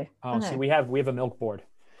 I don't know. So we have a milk board.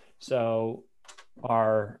 So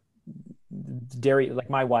our dairy, like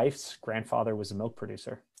my wife's grandfather was a milk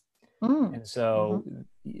producer. And so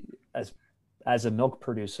as a milk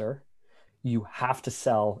producer, you have to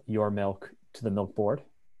sell your milk to the milk board.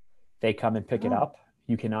 They come and pick it up.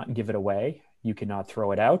 You cannot give it away. You cannot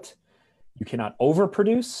throw it out. You cannot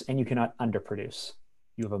overproduce and you cannot underproduce.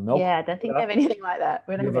 You have a milk. Yeah, I don't think they have anything like that.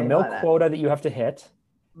 You have a milk quota that you have to hit,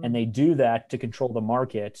 and they do that to control the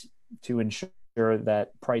market to ensure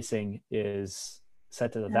that pricing is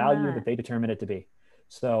set to the value that they determine it to be.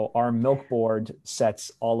 So our milk board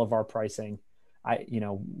sets all of our pricing. I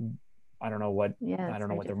don't know what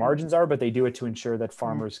their margins are, but they do it to ensure that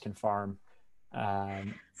farmers can farm.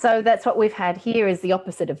 So that's what we've had here is the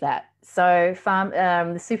opposite of that. So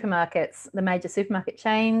the supermarkets, the major supermarket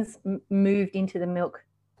chains moved into the milk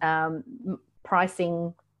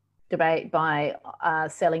pricing debate by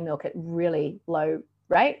selling milk at really low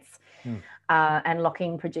rates and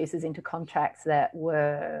locking producers into contracts that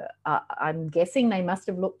were, I'm guessing they must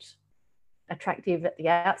have looked attractive at the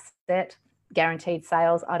outset, guaranteed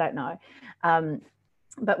sales, I don't know.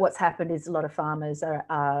 But what's happened is a lot of farmers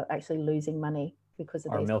are actually losing money because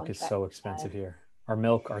of our these milk contracts. is so expensive here. Our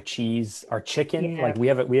milk, our cheese, our chicken, like we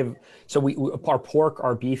have our pork,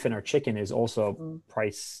 our beef, and our chicken is also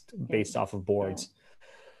priced based off of boards.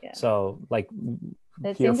 Yeah. So like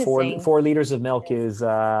that's here, 4 liters of milk is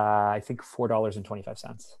I think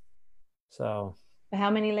 $4.25. So for how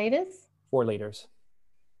many liters? 4 liters,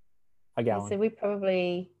 a gallon. So we're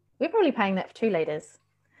probably paying that for 2 liters.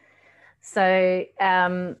 So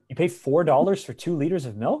you pay $4 for 2 liters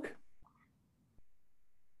of milk?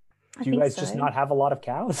 Do you guys just not have a lot of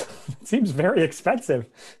cows? It seems very expensive.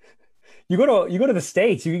 You go to the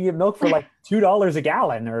States, you can get milk for like $2 a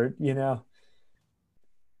gallon, or like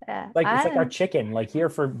it's like our chicken. Like here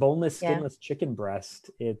for boneless, skinless chicken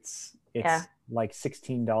breast, it's like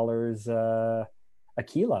 $16 a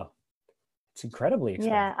kilo. It's incredibly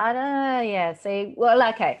expensive. Yeah, I don't know. Yeah, see, well,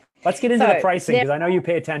 okay. Let's get into the pricing because I know you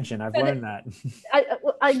pay attention. I've learned that.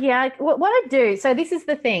 What I do. So this is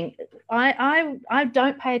the thing. I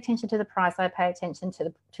don't pay attention to the price. I pay attention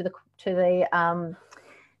to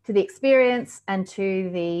the experience and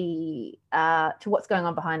to what's going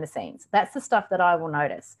on behind the scenes. That's the stuff that I will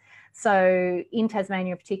notice. So in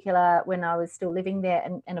Tasmania in particular, when I was still living there,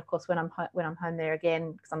 and of course when I'm home there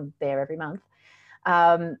again because I'm there every month,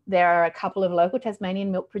 there are a couple of local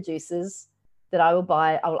Tasmanian milk producers that I will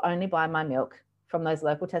only buy my milk from those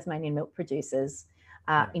local Tasmanian milk producers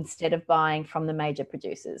instead of buying from the major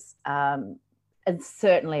producers. And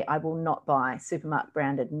certainly I will not buy supermarket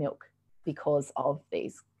branded milk because of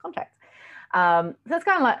these contracts. So it's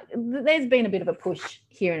kind of like there's been a bit of a push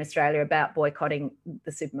here in Australia about boycotting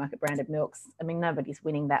the supermarket branded milks. I mean, nobody's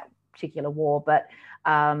winning that particular war, but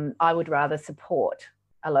I would rather support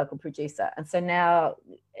a local producer. And so now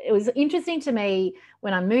it was interesting to me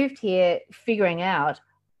when I moved here, figuring out,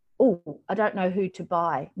 I don't know who to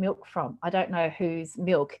buy milk from. I don't know whose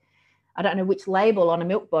milk. I don't know which label on a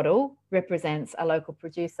milk bottle represents a local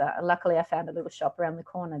producer. And luckily I found a little shop around the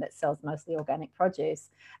corner that sells mostly organic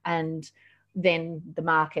produce, and then the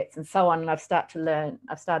markets and so on. And I've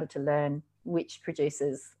started to learn which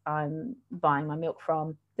producers I'm buying my milk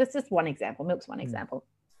from. That's just one example. Milk's one example.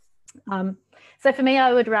 So for me,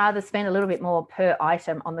 I would rather spend a little bit more per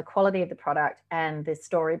item on the quality of the product and the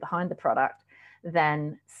story behind the product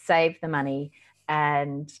than save the money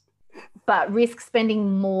but risk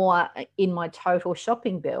spending more in my total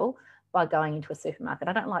shopping bill by going into a supermarket.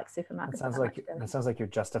 I don't like supermarkets. That sounds like you're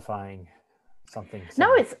justifying something.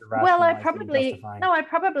 No, I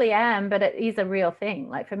probably am, but it is a real thing.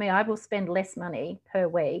 Like for me, I will spend less money per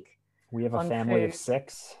week. We have a family of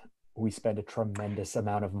 6. we spend a tremendous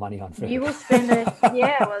amount of money on food. You will spend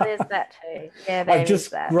yeah, well, there's that too. Yeah, I've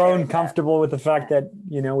just grown comfortable with the fact that,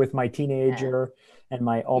 with my teenager and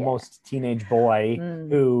my almost teenage boy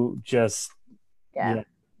who just, that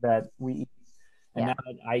we eat. And now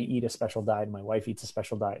that I eat a special diet, my wife eats a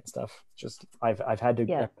special diet and stuff. Just I've had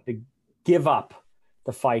to give up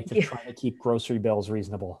the fight of trying to keep grocery bills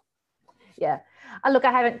reasonable. Yeah. Look,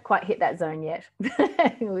 I haven't quite hit that zone yet.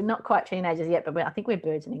 We're not quite teenagers yet, but I think we're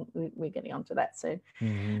burgeoning. We're getting onto that soon.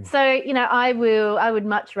 Mm-hmm. So, I would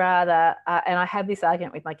much rather, and I have this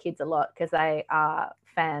argument with my kids a lot because they are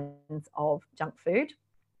fans of junk food.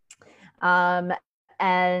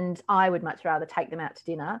 And I would much rather take them out to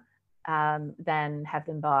dinner than have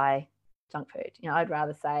them buy junk food. I'd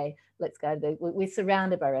rather say, let's go to we're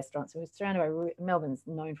surrounded by restaurants. We're surrounded by, Melbourne's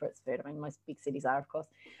known for its food. I mean, most big cities are, of course.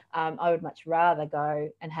 I would much rather go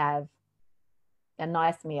and have a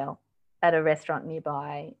nice meal at a restaurant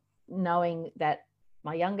nearby, knowing that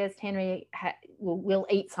my youngest, Henry, will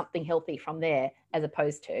eat something healthy from there, as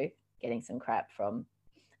opposed to getting some crap from.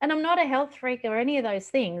 And I'm not a health freak or any of those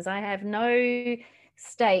things. I have no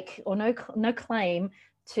stake or no claim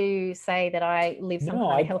to say that I live some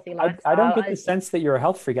kind of healthy lifestyle. I don't get the sense that you're a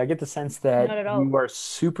health freak. I get the sense that you are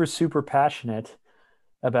super, super passionate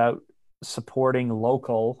about supporting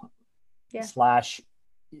local slash.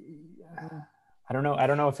 I don't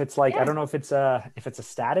know if it's like, I don't know if it's a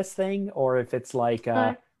status thing or if it's like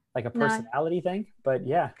a personality thing, but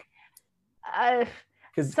because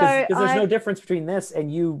there's no difference between this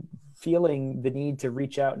and you feeling the need to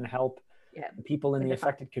reach out and help people in the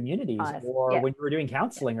affected communities, or when you were doing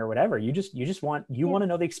counseling or whatever. You want to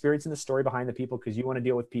know the experience and the story behind the people, because you want to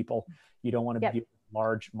deal with people. You don't want to deal with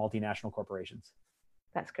large multinational corporations.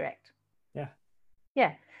 That's correct.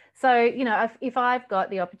 Yeah. So, if I've got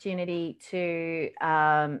the opportunity to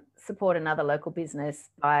support another local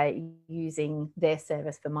business by using their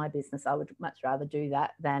service for my business, I would much rather do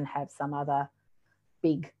that than have some other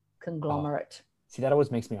big conglomerate. See, that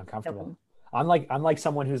always makes me uncomfortable. I'm like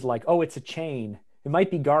someone who's like, oh, it's a chain. It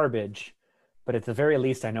might be garbage, but at the very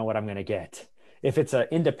least, I know what I'm going to get. If it's an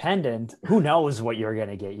independent, who knows what you're going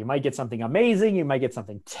to get? You might get something amazing. You might get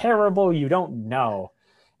something terrible. You don't know.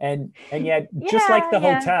 And yet, just like the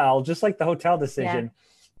hotel decision,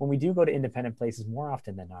 when we do go to independent places, more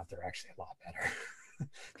often than not, they're actually a lot better.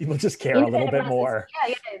 People just care a little bit more.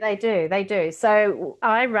 Yeah, they do. So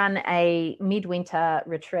I run a midwinter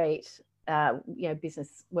retreat,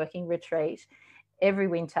 business working retreat every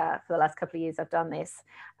winter for the last couple of years. I've done this,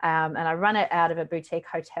 and I run it out of a boutique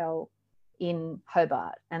hotel in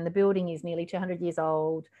Hobart, and the building is nearly 200 years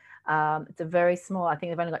old. It's a very small, I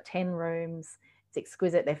think they've only got 10 rooms. It's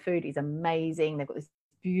exquisite. Their food is amazing. They've got this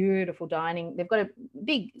beautiful dining. They've got a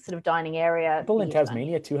big sort of dining area. People in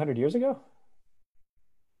Tasmania 200 years ago?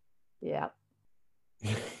 Yeah.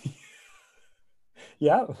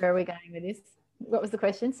 Yeah. Where are we going with this? What was the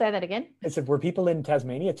question? Say that again. I said, were people in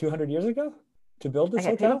Tasmania 200 years ago to build this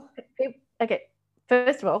hotel? Okay.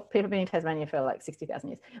 First of all, people have been in Tasmania for like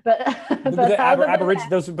 60,000 years. But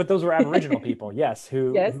those were Aboriginal people, yes,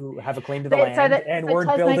 who have a claim to the land and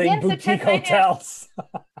weren't building boutique hotels.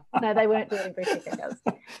 No, they weren't building boutique hotels.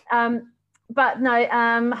 But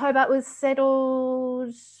no, Hobart was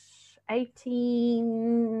settled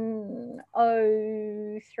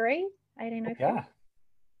 1803. Yeah.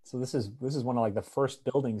 So this is one of like the first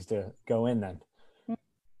buildings to go in then.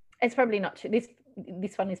 It's probably not true. This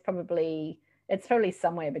one is probably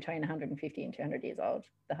somewhere between 150 and 200 years old,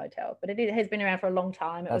 the hotel. But it has been around for a long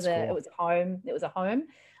time. It was a home. It was a home,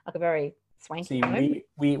 like a very swanky home.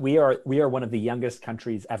 We are one of the youngest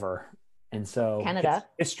countries ever. And so Canada.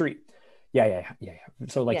 History. Yeah.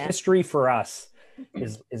 So history for us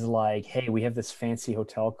is like, hey, we have this fancy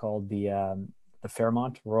hotel called the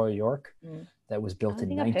Fairmont Royal York that was built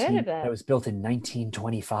in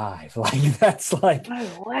 1925. Like that's like,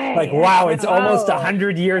 wow, it's almost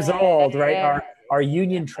 100 years old, right? Yeah. Our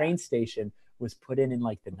Union train station was put in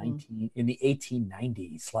like the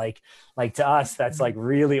 1890s. Like to us, that's like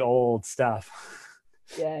really old stuff.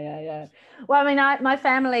 Yeah. Well, I mean, my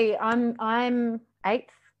family, I'm 8th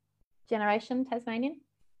generation Tasmanian.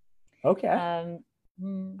 Okay.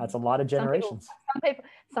 That's a lot of generations.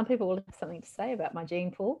 Some people will have something to say about my gene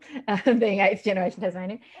pool, being 8th generation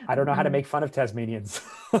Tasmanian. I don't know how to make fun of Tasmanians.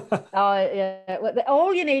 Oh yeah, well,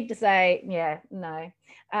 all you need to say, no.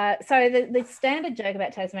 So the standard joke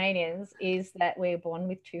about Tasmanians is that we're born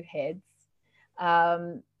with 2 heads,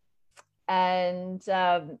 and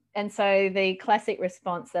so the classic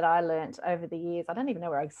response that I learnt over the years, I don't even know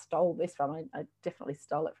where I stole this from. I definitely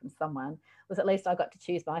stole it from someone. Was at least I got to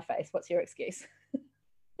choose my face. What's your excuse?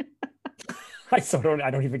 I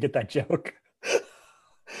don't even get that joke.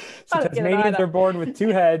 So I don't get it Tasmanians either. are born with two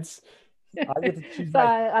heads. I get to choose So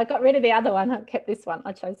my. I got rid of the other one. I kept this one.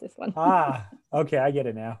 I chose this one. Okay, I get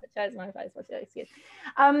it now. I chose my face. Excuse.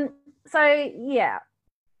 So yeah,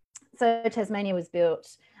 so Tasmania was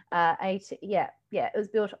built. It was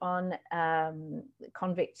built on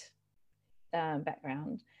convict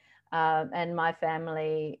background, and my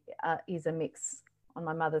family is a mix on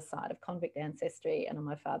my mother's side of convict ancestry and on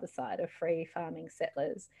my father's side of free farming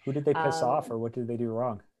settlers. Who did they piss off, or what did they do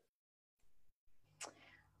wrong?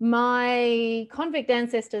 My convict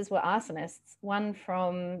ancestors were arsonists,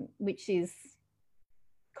 which is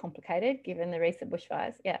complicated given the recent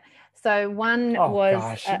bushfires. Yeah. So one was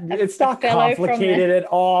gosh. It's not complicated at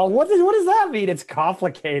all. What does that mean? It's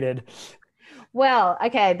complicated. Well,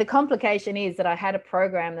 okay. The complication is that I had a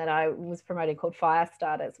program that I was promoting called Fire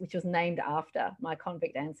Starters, which was named after my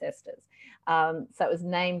convict ancestors. So it was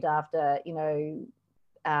named after,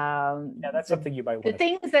 that's something you might want the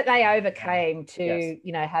things that they overcame to,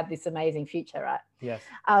 yes. Have this amazing future, right? Yes.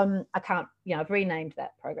 I can't, I've renamed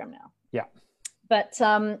that program now. Yeah. But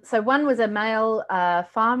so one was a male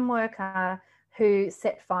farm worker who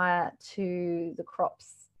set fire to the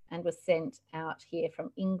crops and was sent out here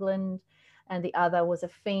from England. And the other was a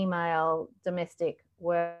female domestic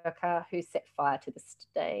worker who set fire to the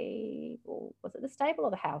stable. Was it the stable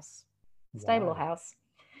or the house? Stable or house.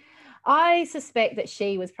 I suspect that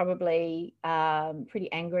she was probably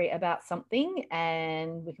pretty angry about something,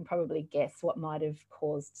 and we can probably guess what might have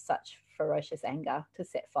caused such ferocious anger to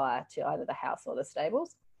set fire to either the house or the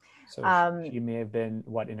stables. So she may have been,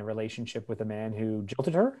 in a relationship with a man who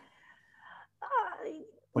jilted her?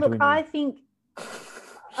 Look, I think,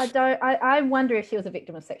 I wonder if she was a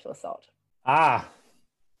victim of sexual assault.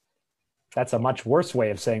 That's a much worse way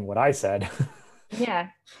of saying what I said. Yeah.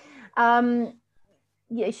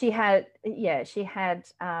 She had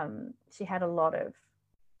a lot of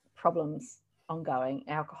problems ongoing,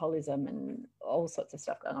 alcoholism and all sorts of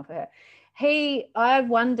stuff going on for her. I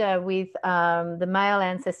wonder with the male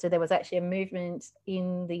ancestor, there was actually a movement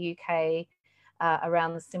in the UK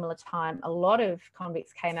around the similar time. A lot of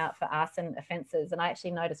convicts came out for arson offences, and I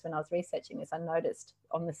actually noticed when I was researching this, I noticed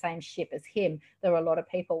on the same ship as him, there were a lot of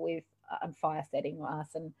people with fire setting or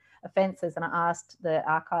arson offences, and I asked the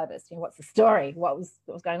archivist, what's the story? What was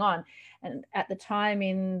going on? And at the time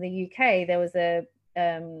in the UK, there was a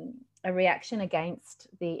reaction against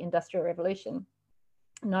the Industrial Revolution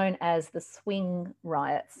known as the Swing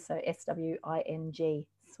Riots, so SWING,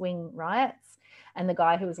 Swing Riots, and the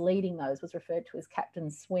guy who was leading those was referred to as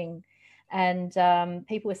Captain Swing. And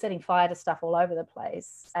people were setting fire to stuff all over the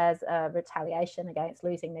place as a retaliation against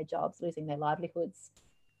losing their jobs, losing their livelihoods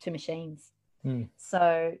to machines.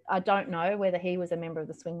 So I don't know whether he was a member of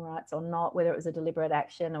the Swing Riots or not, whether it was a deliberate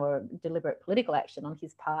action or a deliberate political action on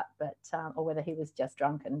his part, but or whether he was just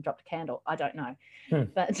drunk and dropped a candle. I don't know.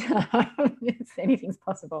 But anything's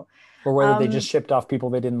possible. Or whether they just shipped off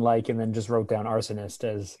people they didn't like and then just wrote down arsonist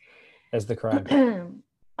as the crime.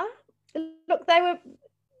 Look, they were,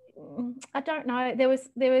 I don't know. There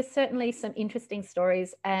was certainly some interesting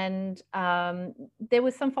stories, and there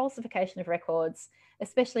was some falsification of records,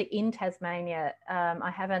 especially in Tasmania. I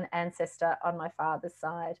have an ancestor on my father's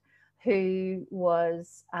side who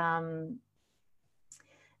was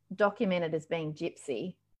documented as being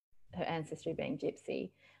Gypsy, her ancestry being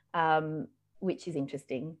Gypsy, which is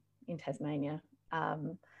interesting in Tasmania.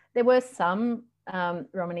 There were some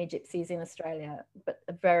Romani Gypsies in Australia, but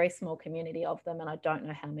a very small community of them, and I don't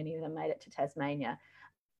know how many of them made it to Tasmania.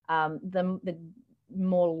 The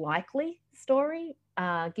more likely story,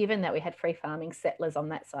 given that we had free farming settlers on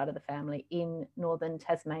that side of the family in northern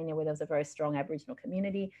Tasmania, where there was a very strong Aboriginal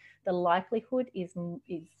community, the likelihood is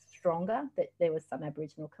stronger that there was some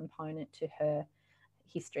Aboriginal component to her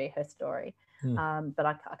history, her story. But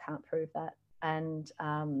I can't prove that, and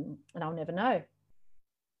I'll never know.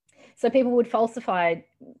 So people would falsify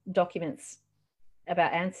documents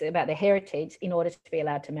about their heritage in order to be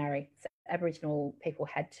allowed to marry. So Aboriginal people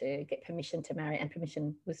had to get permission to marry, and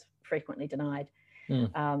permission was frequently denied.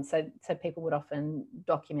 So people would often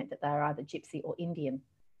document that they are either Gypsy or Indian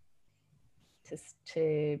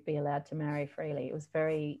to be allowed to marry freely. It was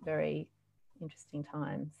very, very interesting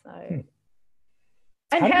time. So,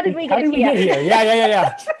 and how did we get here?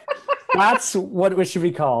 Yeah. That's what it should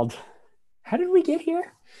be called. How did we get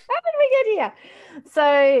here?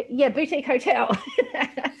 So yeah, boutique hotel.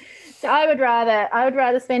 So I would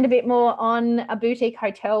rather spend a bit more on a boutique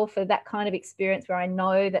hotel for that kind of experience, where I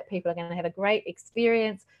know that people are going to have a great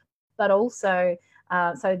experience. But also,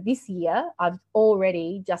 so this year I've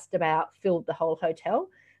already just about filled the whole hotel.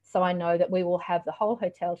 So I know that we will have the whole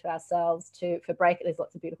hotel to ourselves for break. There's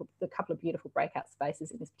a couple of beautiful breakout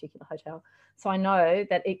spaces in this particular hotel. So I know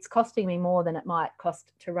that it's costing me more than it might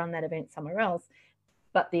cost to run that event somewhere else,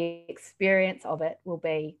 but the experience of it will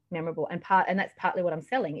be memorable. And that's partly what I'm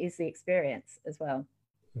selling, is the experience as well.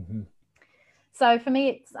 Mm-hmm. So for me,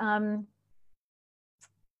 it's, I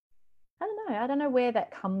don't know where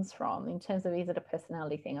that comes from in terms of, is it a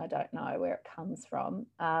personality thing? I don't know where it comes from.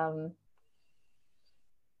 Can't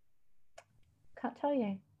tell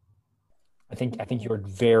you. I think you're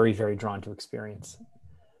very, very drawn to experience,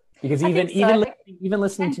 because even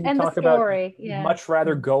listening to you talk about, you'd much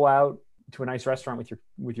rather go out to a nice restaurant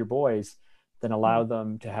with your boys than allow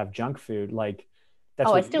them to have junk food. Like, that's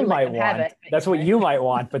what you might want. That's what you might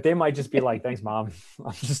want, but they might just be like, "Thanks, Mom.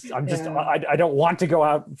 I don't want to go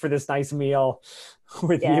out for this nice meal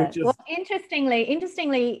with you." Well,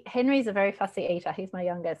 interestingly, Henry's a very fussy eater. He's my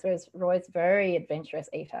youngest, whereas Roy's very adventurous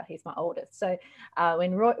eater. He's my oldest. So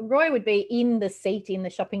when Roy would be in the seat in the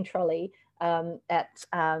shopping trolley at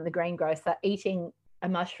the greengrocer eating a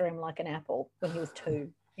mushroom like an apple when he was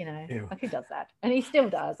 2. Like, who does that? And he still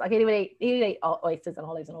does. Like, he would eat oysters and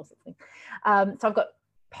olives and all sorts of things. So I've got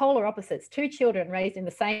polar opposites, 2 children raised in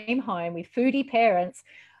the same home with foodie parents,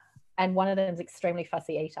 and one of them is extremely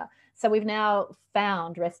fussy eater. So we've now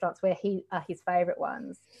found restaurants where he are his favorite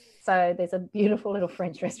ones. So there's a beautiful little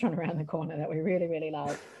French restaurant around the corner that we really, really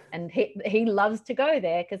love. And he loves to go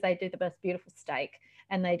there because they do the most beautiful steak,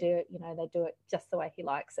 and they do it just the way he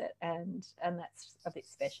likes it. And that's a bit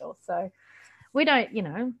special. So we don't,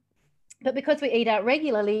 but because we eat out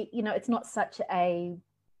regularly, it's not such a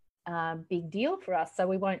big deal for us. So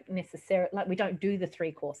we won't necessarily, we don't do the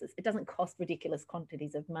 3 courses. It doesn't cost ridiculous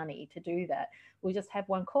quantities of money to do that. We just have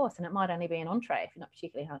 1 course, and it might only be an entree if you're not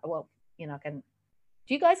particularly hungry. Well, do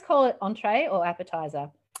you guys call it entree or appetizer?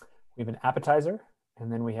 We have an appetizer, and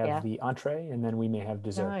then we have the entree, and then we may have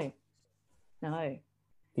dessert. No.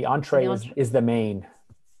 The entree is the main.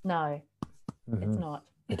 No, It's not.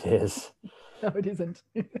 It is. No, it isn't.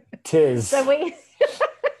 Tis. So we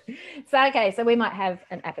might have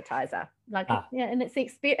an appetizer, and it's the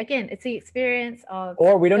experience. Again, it's the experience of.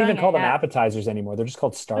 Or we don't even call them appetizers anymore. They're just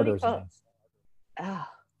called starters. Oh.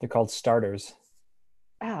 They're called starters.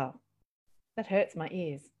 Oh, that hurts my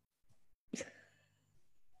ears.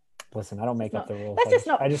 Listen, I don't make up the rules.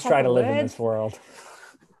 I just try to live in this world.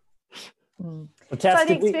 So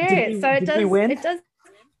the experience. Did we win? It does.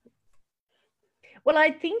 Well,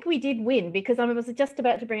 I think we did win, because I was just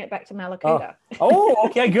about to bring it back to Malakuta. Oh,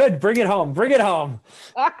 okay, good. Bring it home.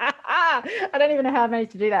 I don't even know how I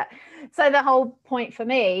managed to do that. So the whole point for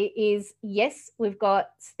me is, yes, we've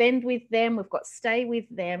got spend with them, we've got stay with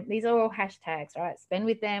them. These are all hashtags, right? Spend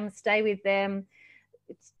with them, stay with them,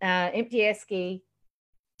 empty esky,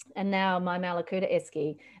 and now my Malakuta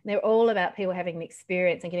esky. They're all about people having the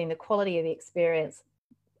experience and getting the quality of the experience.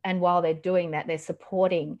 And while they're doing that, they're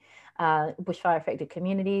supporting bushfire affected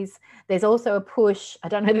communities. There's also a push, I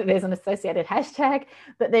don't know that there's an associated hashtag,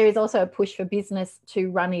 but there is also a push for business to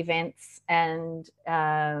run events and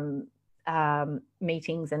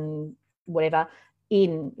meetings and whatever,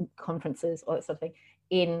 in conferences or that sort of thing,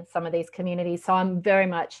 in some of these communities. So I'm very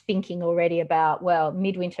much thinking already about, well,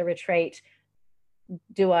 midwinter retreat,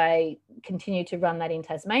 do I continue to run that in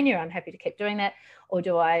Tasmania? I'm happy to keep doing that. Or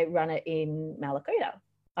do I run it in Malakuta?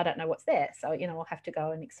 I don't know what's there. So, I'll have to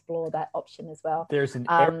go and explore that option as well. There's an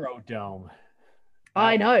aerodome.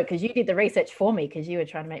 I know, because you did the research for me, because you were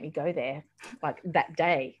trying to make me go there like that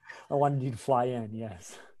day. I wanted you to fly in,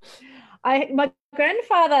 yes. My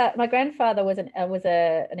grandfather was an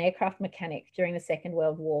aircraft mechanic during the Second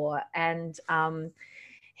World War, and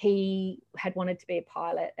he had wanted to be a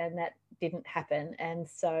pilot, and that didn't happen. And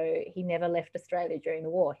so he never left Australia during the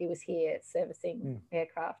war. He was here servicing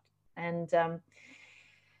aircraft. And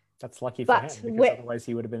that's lucky for him, because otherwise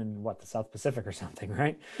he would have been in the South Pacific or something,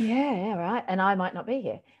 right? Yeah, right. And I might not be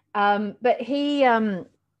here. But he,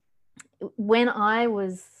 when I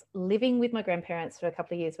was living with my grandparents for a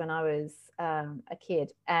couple of years when I was a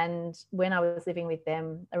kid, and when I was living with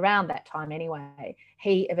them around that time anyway,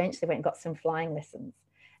 he eventually went and got some flying lessons,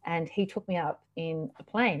 and he took me up in a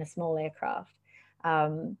plane, a small aircraft,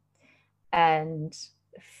 and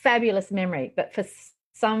fabulous memory. But for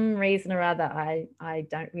some reason or other, I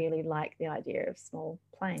don't really like the idea of small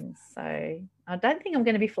planes. So I don't think I'm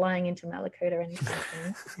going to be flying into Malakuta anytime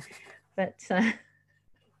soon. But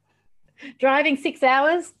driving 6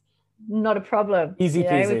 hours, not a problem. Easy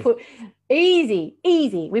peasy.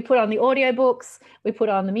 Easy. We put on the audiobooks, we put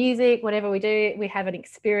on the music, whatever we do, we have an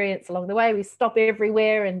experience along the way. We stop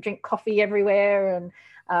everywhere and drink coffee everywhere, and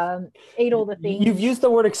eat all the things. You've used the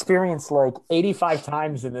word experience like 85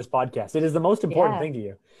 times in this podcast. It is the most important thing to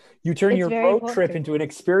you. You turn your road trip into an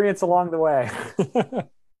experience along the way.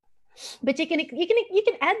 But you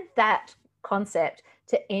can add that concept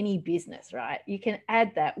to any business, right? You can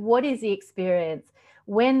add that. What is the experience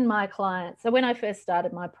when my clients, so when I first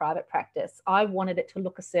started my private practice, I wanted it to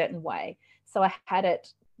look a certain way. So I had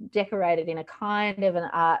it decorated in a kind of an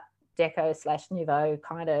art deco / nouveau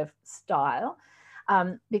kind of style,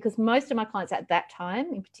 because most of my clients at that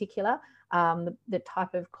time in particular, the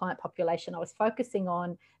type of client population I was focusing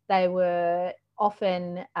on, they were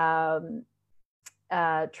often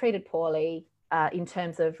treated poorly in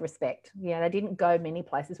terms of respect. They didn't go many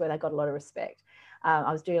places where they got a lot of respect.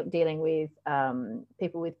 I was dealing with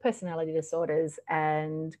people with personality disorders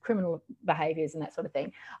and criminal behaviors and that sort of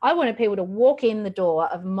thing. I wanted people to walk in the door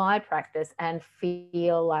of my practice and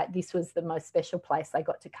feel like this was the most special place they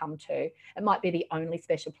got to come to. It might be the only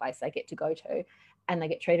special place they get to go to, and they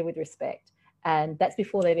get treated with respect. And that's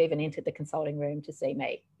before they've even entered the consulting room to see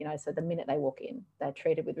me. So the minute they walk in, they're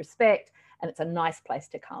treated with respect, and it's a nice place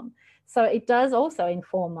to come. So it does also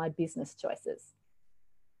inform my business choices.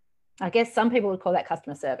 I guess some people would call that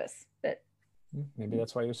customer service, but maybe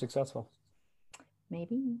that's why you're successful.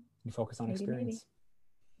 Maybe you focus on experience.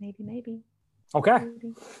 Maybe. Okay.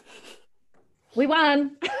 Maybe. We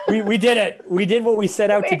won. we did it. We did what we set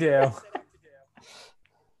out to do.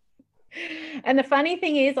 And the funny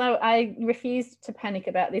thing is, I refused to panic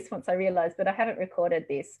about this once I realized that I haven't recorded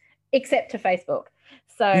this except to Facebook.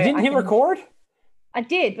 So you didn't hit record? I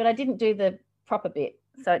did, but I didn't do the proper bit.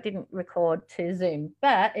 So it didn't record to Zoom,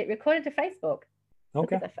 but it recorded to Facebook. Okay.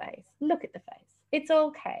 Look at the face. Look at the face. It's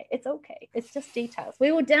okay. It's okay. It's just details.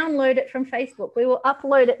 We will download it from Facebook. We will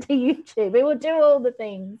upload it to YouTube. We will do all the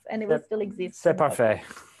things, and it will still exist. C'est parfait.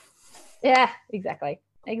 Yeah, exactly.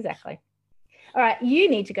 All right, you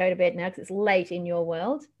need to go to bed now because it's late in your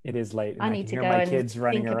world. It is late. I need to hear go my and kids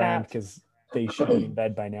running think around about... because they should be in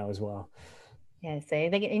bed by now as well. Yeah, see,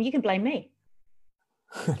 and you can blame me.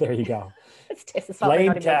 There you go. It's Tess's fault.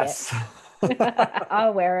 Blame Tess.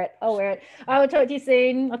 I'll wear it. I will talk to you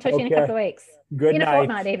soon. I'll talk to you in a couple of weeks. Good night. In a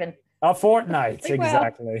fortnight even. A fortnight,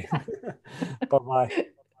 exactly. Bye-bye.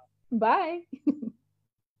 Bye.